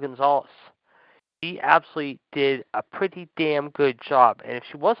Raquel Gonzalez. She absolutely did a pretty damn good job. And if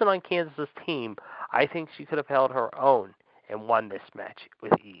she wasn't on Kansas's team, I think she could have held her own and won this match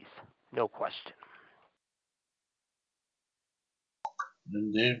with ease. No question.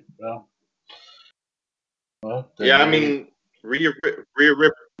 Indeed. Well, yeah, I mean, Rhea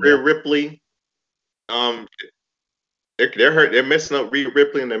Ripley. They're messing up Rhea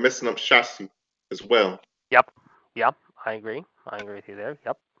Ripley and they're messing up Shotzi as well. Yep. I agree with you there.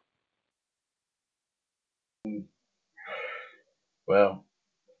 Yep. Well,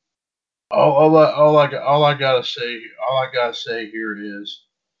 all I gotta say here is,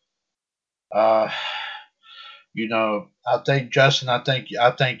 I think Justin, I think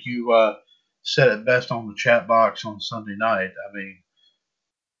you said it best on the chat box on Sunday night. I mean,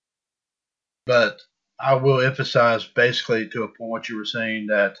 but I will emphasize basically to a point what you were saying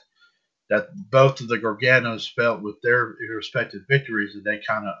that both of the Garganos felt with their respective victories that they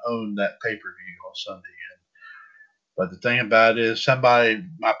kind of owned that pay-per-view on Sunday. But the thing about it is,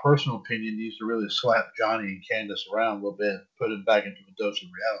 my personal opinion, needs to really slap Johnny and Candace around a little bit, put them back into a dose of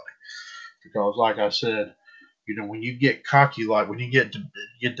reality. Because, like I said, when you get cocky, like when you get to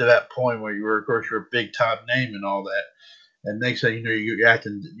that point where you're a big time name and all that, and next thing you know, you're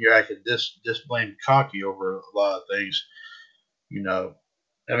acting this blamed cocky over a lot of things. I mean,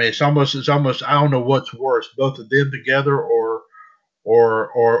 it's almost. I don't know what's worse, both of them together, or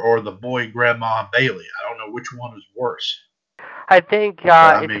the boy Grandma Bailey. I don't know which one is worse. I think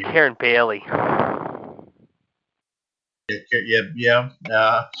it's Karen Bailey. Yeah.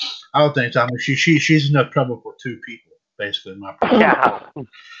 I don't think so. I mean, she's enough trouble for two people, basically. My yeah.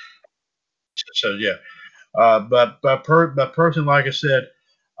 So yeah, but person, like I said,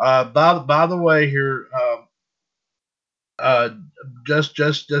 by the way, here, just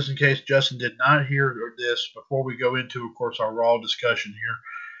in case Justin did not hear this, before we go into, of course, our Raw discussion here,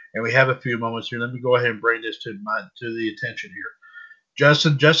 and we have a few moments here, let me go ahead and bring this to the attention here.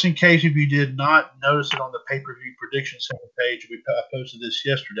 Justin, just in case if you did not notice it on the pay-per-view prediction center page, I posted this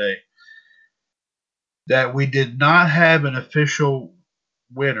yesterday, that we did not have an official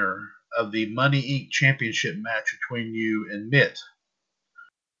winner of the Money Inc. Championship match between you and Mitt.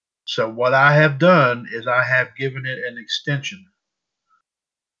 So what I have done is I have given it an extension.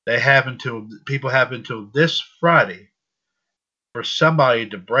 People have until this Friday for somebody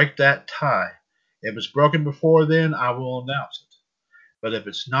to break that tie. If it's broken before then, I will announce it. But if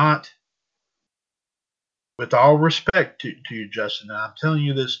it's not, with all respect to you, Justin, and I'm telling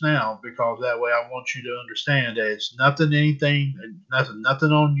you this now because that way I want you to understand that it's nothing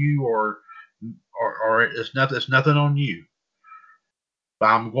on you or it's nothing on you. But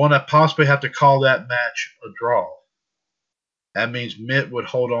I'm going to possibly have to call that match a draw. That means Mitt would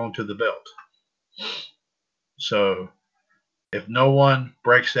hold on to the belt. So if no one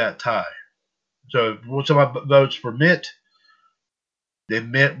breaks that tie, so if somebody votes for Mitt,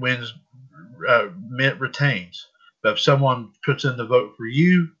 then Mitt wins. Mitt retains. But if someone puts in the vote for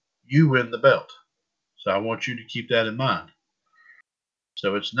you, you win the belt. So I want you to keep that in mind.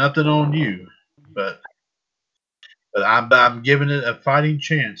 So it's nothing on you, but I'm giving it a fighting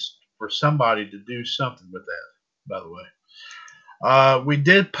chance for somebody to do something with that. By the way, we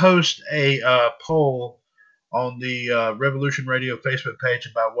did post a poll on the Revolution Radio Facebook page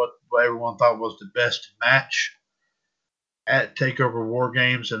about what everyone thought was the best match at TakeOver War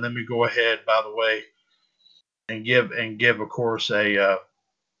Games, and let me go ahead, by the way, and give of course an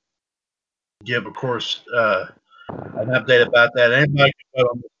update about that. Anybody can vote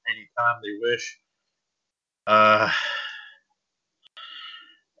on this anytime they wish.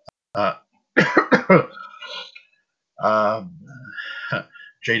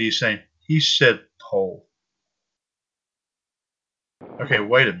 JD saying he said poll. Okay,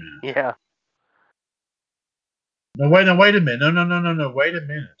 wait a minute. Yeah. No, wait a minute. No. Wait a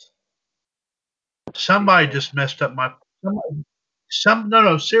minute. Somebody just messed up my.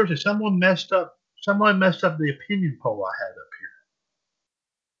 Seriously, someone messed up. Someone messed up the opinion poll I had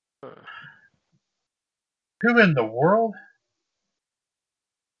up here. Who in the world?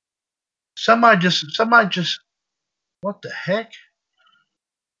 Somebody just. What the heck?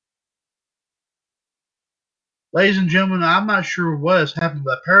 Ladies and gentlemen, I'm not sure what has happened,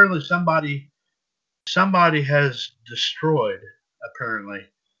 but apparently somebody has destroyed, apparently,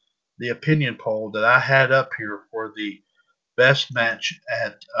 the opinion poll that I had up here for the best match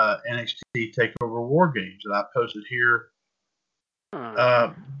at NXT TakeOver War Games that I posted here.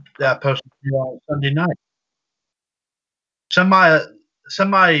 That I posted here on Sunday night.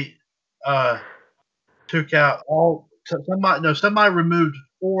 Somebody took out all. Somebody removed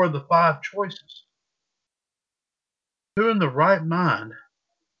 4 of the 5 choices. Who in the right mind?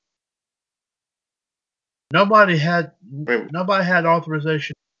 Nobody had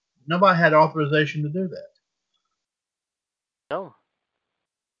authorization. Nobody had authorization to do that. No.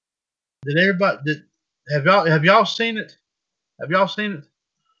 Did everybody? Have y'all seen it? Have y'all seen it?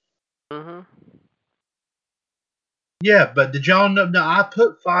 Mhm. Yeah, but did y'all know? No, I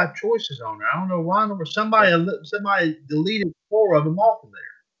put 5 choices on there. I don't know why. Somebody deleted 4 of them off of there.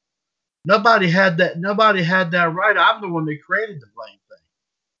 Nobody had that. Nobody had that right. I'm the one that created the blame thing.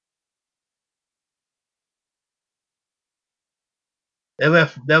 They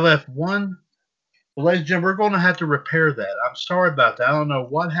left one. Well, ladies and gentlemen, we're going to have to repair that. I'm sorry about that. I don't know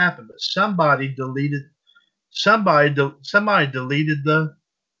what happened, but somebody deleted the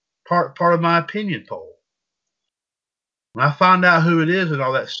part of my opinion poll. When I find out who it is and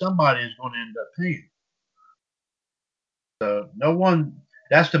all that, somebody is going to end up paying. So no one.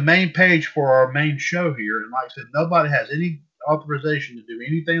 That's the main page for our main show here, and like I said, nobody has any authorization to do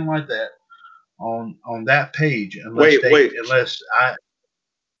anything like that on that page unless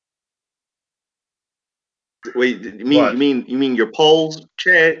Wait, you mean your polls,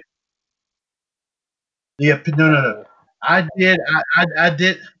 Chad? Yeah, no. I did.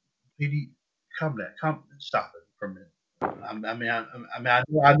 Calm down. Stop it for a minute. I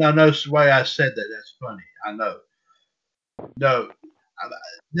know the way I said that. That's funny. I know. No,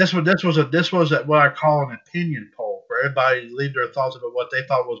 this was what I call an opinion poll for everybody to leave their thoughts about what they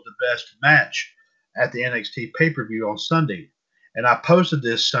thought was the best match at the NXT pay-per-view on Sunday, and I posted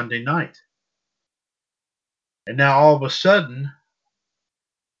this Sunday night, and now all of a sudden,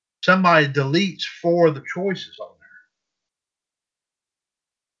 somebody deletes 4 of the choices on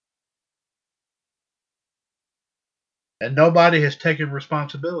there, and nobody has taken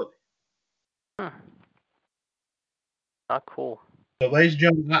responsibility. Not cool. So, ladies and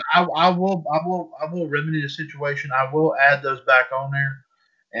gentlemen, I will remedy the situation. I will add those back on there.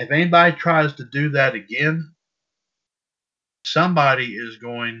 And if anybody tries to do that again, somebody is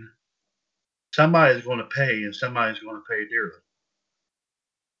going to pay, and somebody's going to pay dearly.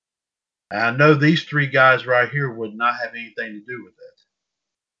 And I know these three guys right here would not have anything to do with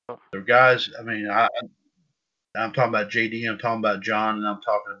that. They're guys. I mean, I'm talking about JD, I'm talking about John, and I'm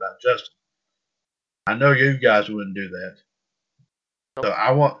talking about Justin. I know you guys wouldn't do that. So but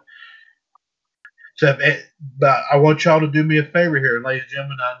I want y'all to do me a favor here, ladies and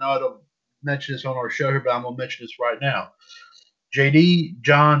gentlemen. I know I don't mention this on our show here, but I'm gonna mention this right now. JD,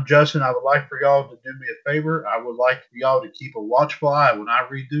 John, Justin, I would like for y'all to do me a favor. I would like for y'all to keep a watchful eye when I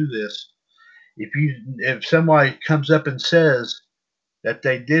redo this. If somebody comes up and says that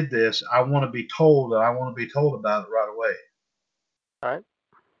they did this, I want to be told, and I want to be told about it right away. All right.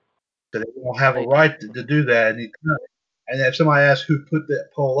 So they don't have a right to do that. And if somebody asks who put that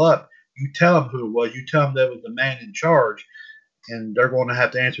poll up, you tell them who it was. You tell them that was the man in charge, and they're going to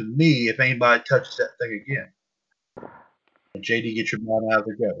have to answer to me if anybody touches that thing again. And JD, get your mind out of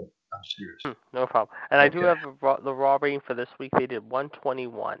the gutter. I'm serious. No problem. And I do have the Raw rating for this week. They did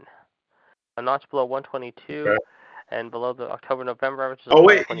 121. A notch below 122, Okay. and below the October-November average. Oh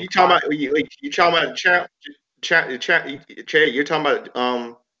wait, you talking about you talking about Chad? You're talking about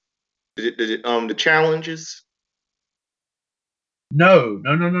the challenges? No.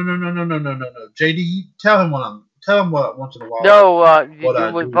 JD, tell him what once in a while. No,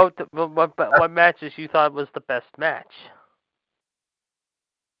 you would vote what matches you thought was the best match.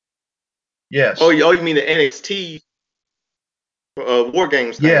 Yes. Oh, you mean the NXT War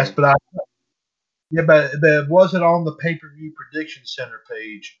Games thing? Yes, but but it wasn't on the pay-per-view prediction center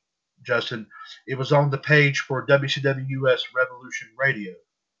page, Justin. It was on the page for WCWUS Revolution Radio,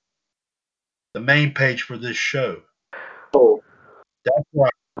 the main page for this show. Oh, that's why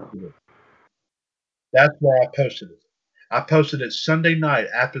I posted it. I posted it Sunday night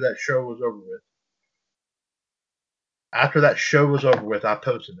after that show was over with. After that show was over with, I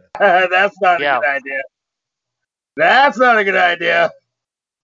posted it. That's not a good idea. That's not a good idea.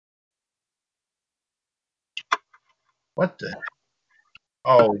 What the?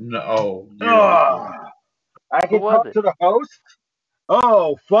 Oh no! I can talk to the host.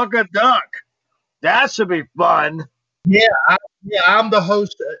 Oh, fuck a duck! That should be fun. Yeah, I'm the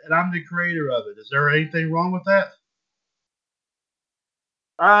host and I'm the creator of it. Is there anything wrong with that?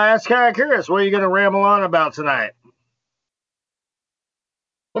 That's kind of curious. What are you going to ramble on about tonight?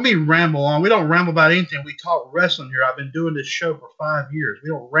 Let me ramble on. We don't ramble about anything. We talk wrestling here. I've been doing this show for 5 years. We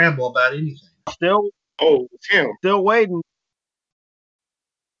don't ramble about anything. Still waiting.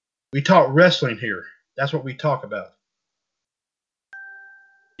 We talk wrestling here. That's what we talk about.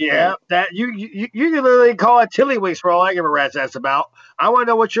 Yeah, that you can literally call it tiddlywinks for all I give a rat's ass about. I want to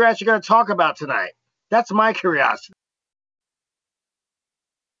know what you're actually going to talk about tonight. That's my curiosity.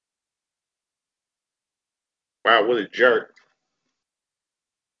 Wow, what a jerk!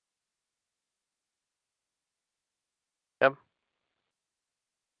 Yep.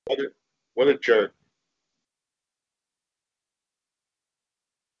 What a jerk!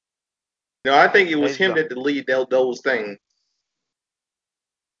 No, I think it was him that deleted those things.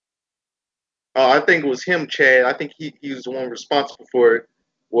 I think it was him, Chad. I think he was the one responsible for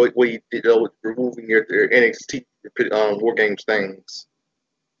what he did with removing their NXT War Games things.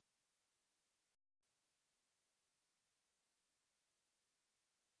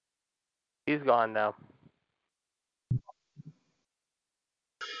 He's gone now.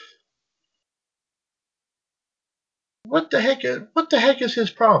 What the heck is his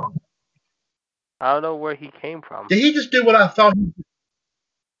problem? I don't know where he came from. Did he just do what I thought he did?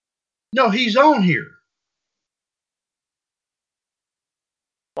 No, he's on here.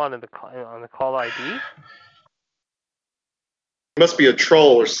 On the call ID? Must be a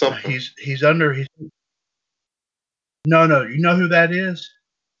troll or something. He's under. No. You know who that is?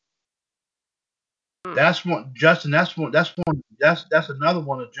 That's one, Justin. That's another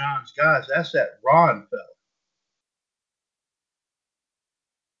one of John's guys. That's that Ron fella.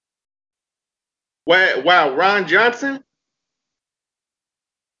 Wow, Ron Johnson?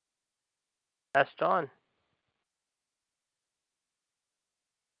 That's John.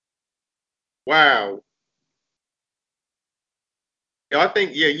 Wow. I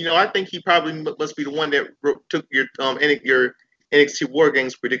think he probably must be the one that took your NXT War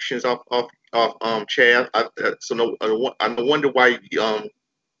Games predictions off Chad. I wonder why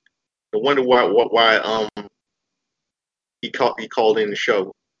he called in the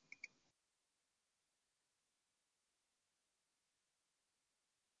show.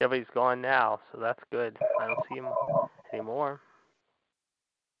 Yeah, but he's gone now, so that's good. I don't see him anymore.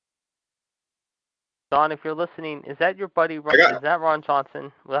 John, if you're listening, is that your buddy? I got- Is that Ron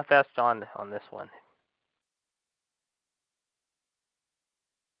Johnson? We'll have to ask John on this one.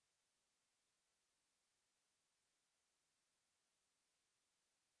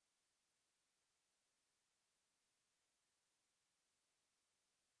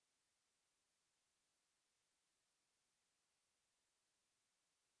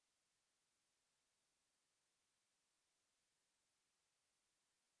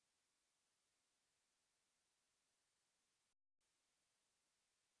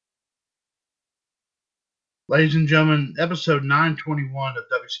 Ladies and gentlemen, episode 921 of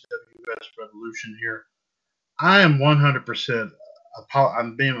WCWUS Revolution here. I am 100%.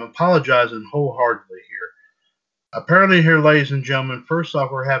 I'm being apologizing wholeheartedly here. Apparently, here, ladies and gentlemen, first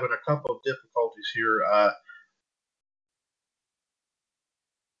off, we're having a couple of difficulties here.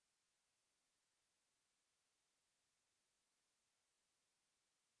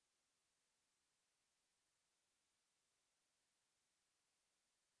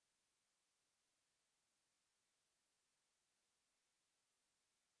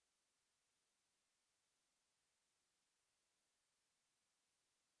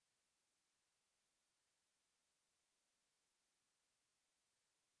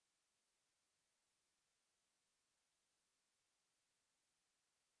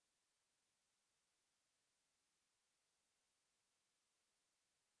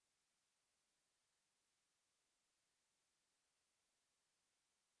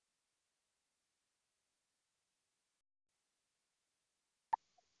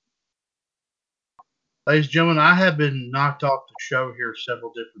 Ladies and gentlemen, I have been knocked off the show here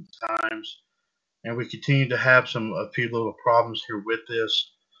several different times, and we continue to have a few little problems here with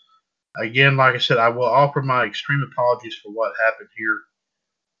this. Again, like I said, I will offer my extreme apologies for what happened here.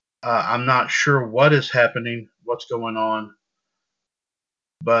 I'm not sure what is happening, what's going on,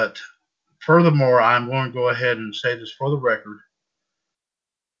 but furthermore, I'm going to go ahead and say this for the record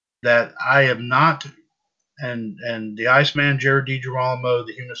that I am not, and the Iceman, Jared DiGirolamo,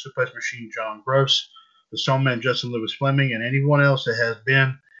 the Human Suplex Machine, John Gross, the Stoneman, Justin Lewis Fleming, and anyone else that has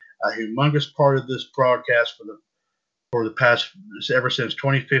been a humongous part of this broadcast for the past, ever since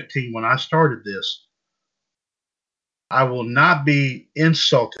 2015 when I started this. I will not be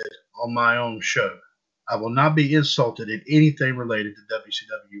insulted on my own show. I will not be insulted in anything related to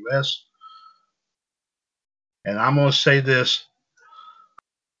WCWS. And I'm going to say this.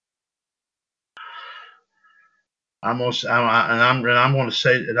 I'm going to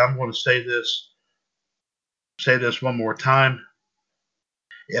say this one more time.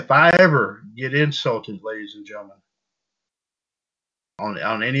 If I ever get insulted, ladies and gentlemen,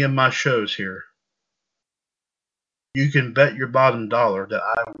 on any of my shows here, you can bet your bottom dollar that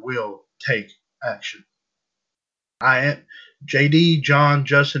I will take action. JD, John,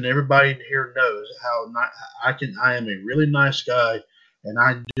 Justin, everybody here knows how I am a really nice guy, and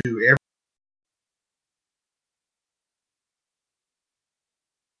I do everything.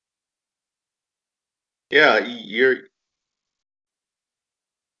 Yeah,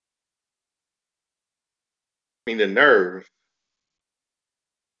 the nerve.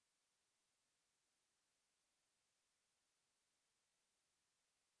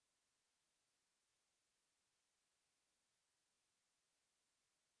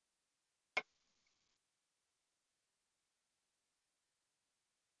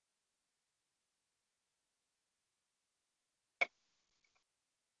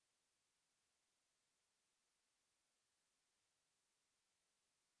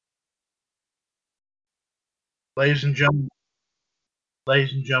 Ladies and gentlemen,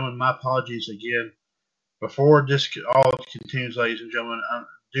 my apologies again. Before this all continues, ladies and gentlemen,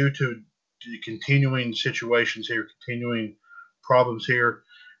 due to the continuing situations here, continuing problems here,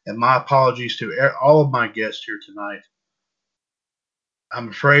 and my apologies to all of my guests here tonight. I'm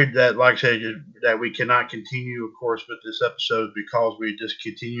afraid that, like I said, that we cannot continue, of course, with this episode because we just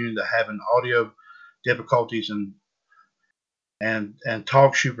continue to having audio difficulties and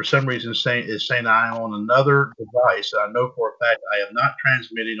TalkShoe for some reason is saying I am on another device. I know for a fact I am not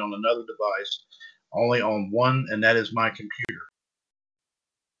transmitting on another device, only on one, and that is my computer.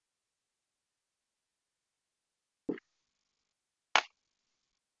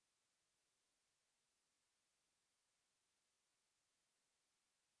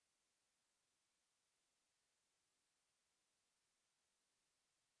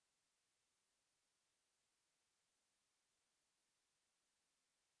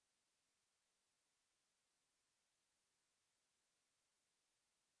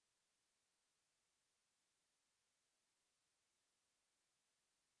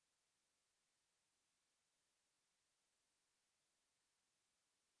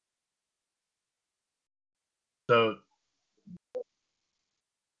 So,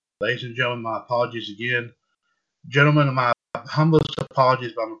 ladies and gentlemen, my apologies again. Gentlemen, my humblest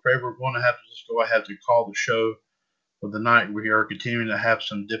apologies, but I'm afraid we're going to have to just go ahead and call the show for the night. We are continuing to have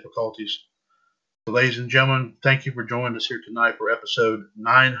some difficulties. So, ladies and gentlemen, thank you for joining us here tonight for episode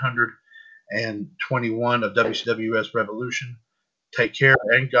 921 of WCWUS Revolution. Take care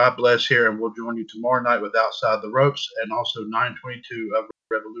and God bless here, and we'll join you tomorrow night with Outside the Ropes and also 922 of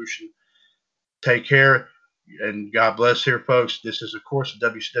Revolution. Take care and God bless here, folks. This is, of course, the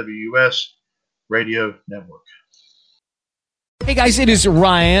WCWUS Radio Network. Hey guys, it is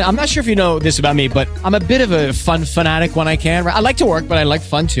Ryan. I'm not sure if you know this about me, but I'm a bit of a fun fanatic when I can. I like to work, but I like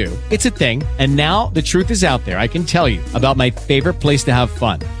fun too. It's a thing. And now the truth is out there. I can tell you about my favorite place to have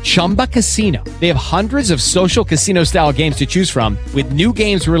fun. Chumba Casino. They have hundreds of social casino style games to choose from with new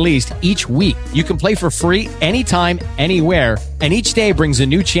games released each week. You can play for free anytime, anywhere. And each day brings a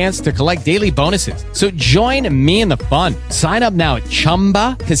new chance to collect daily bonuses. So join me in the fun. Sign up now at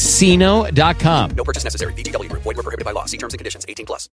ChumbaCasino.com. No purchase necessary. VGW Group. Void where prohibited by law. See terms and conditions. 18+.